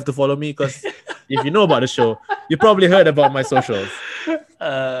 You don't have to follow me because if you know about the show, you probably heard about my socials.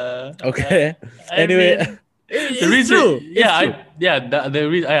 Okay. Anyway, it's true. The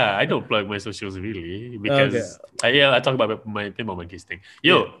reason I don't plug my socials really because I talk about my Pinball Monkeys thing.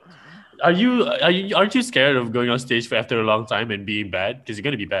 Aren't you scared of going on stage for after a long time and being bad? Because you're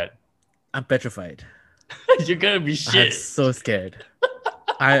gonna be bad. I'm petrified. You're gonna be shit. I'm so scared.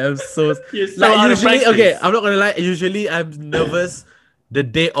 I am so like usually okay. I'm not gonna lie. Usually I'm nervous the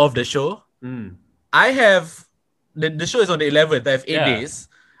day of the show. I have the show is on the 11th. I have 8 days.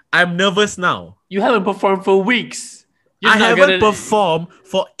 I'm nervous now. You haven't performed for weeks. I haven't performed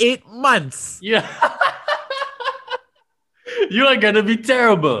for 8 months. Yeah. You are gonna be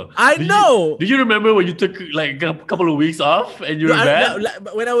terrible. I know. Do you remember when you took like a couple of weeks off and you were bad?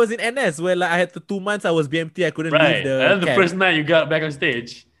 When I was in NS, where like I had the 2 months I was BMT, I couldn't leave the and then the first night you got back on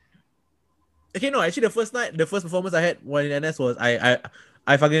stage. Okay, no, actually the first performance I had when in NS was I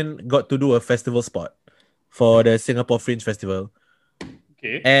fucking got to do a festival spot for the Singapore Fringe Festival.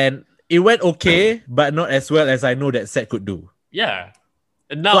 Okay. And it went okay, but not as well as I know that set could do. Yeah.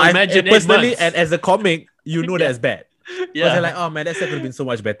 And now so imagine personally and as a comic, you know that's bad. Yeah. They're like, oh man, that set could have been so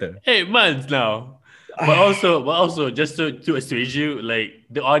much better. 8 months now. But also, just to assuage you, like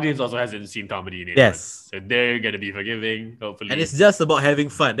the audience also hasn't seen comedy in 8 months. So they're gonna be forgiving, hopefully. And it's just about having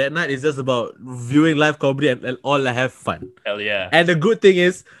fun. That night is just about viewing live comedy and all I have fun. Hell yeah. And the good thing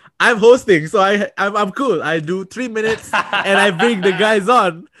is I'm hosting, so I'm cool. I do 3 minutes and I bring the guys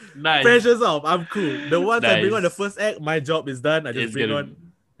on. Nice. Pressure's off. I'm cool. The ones I bring on the first act, my job is done. I just bring on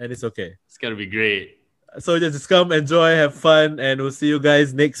and it's okay. It's gonna be great. So just come, enjoy, have fun, and we'll see you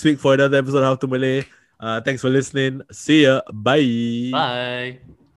guys next week for another episode of How to Malay. Thanks for listening. See ya. Bye. Bye.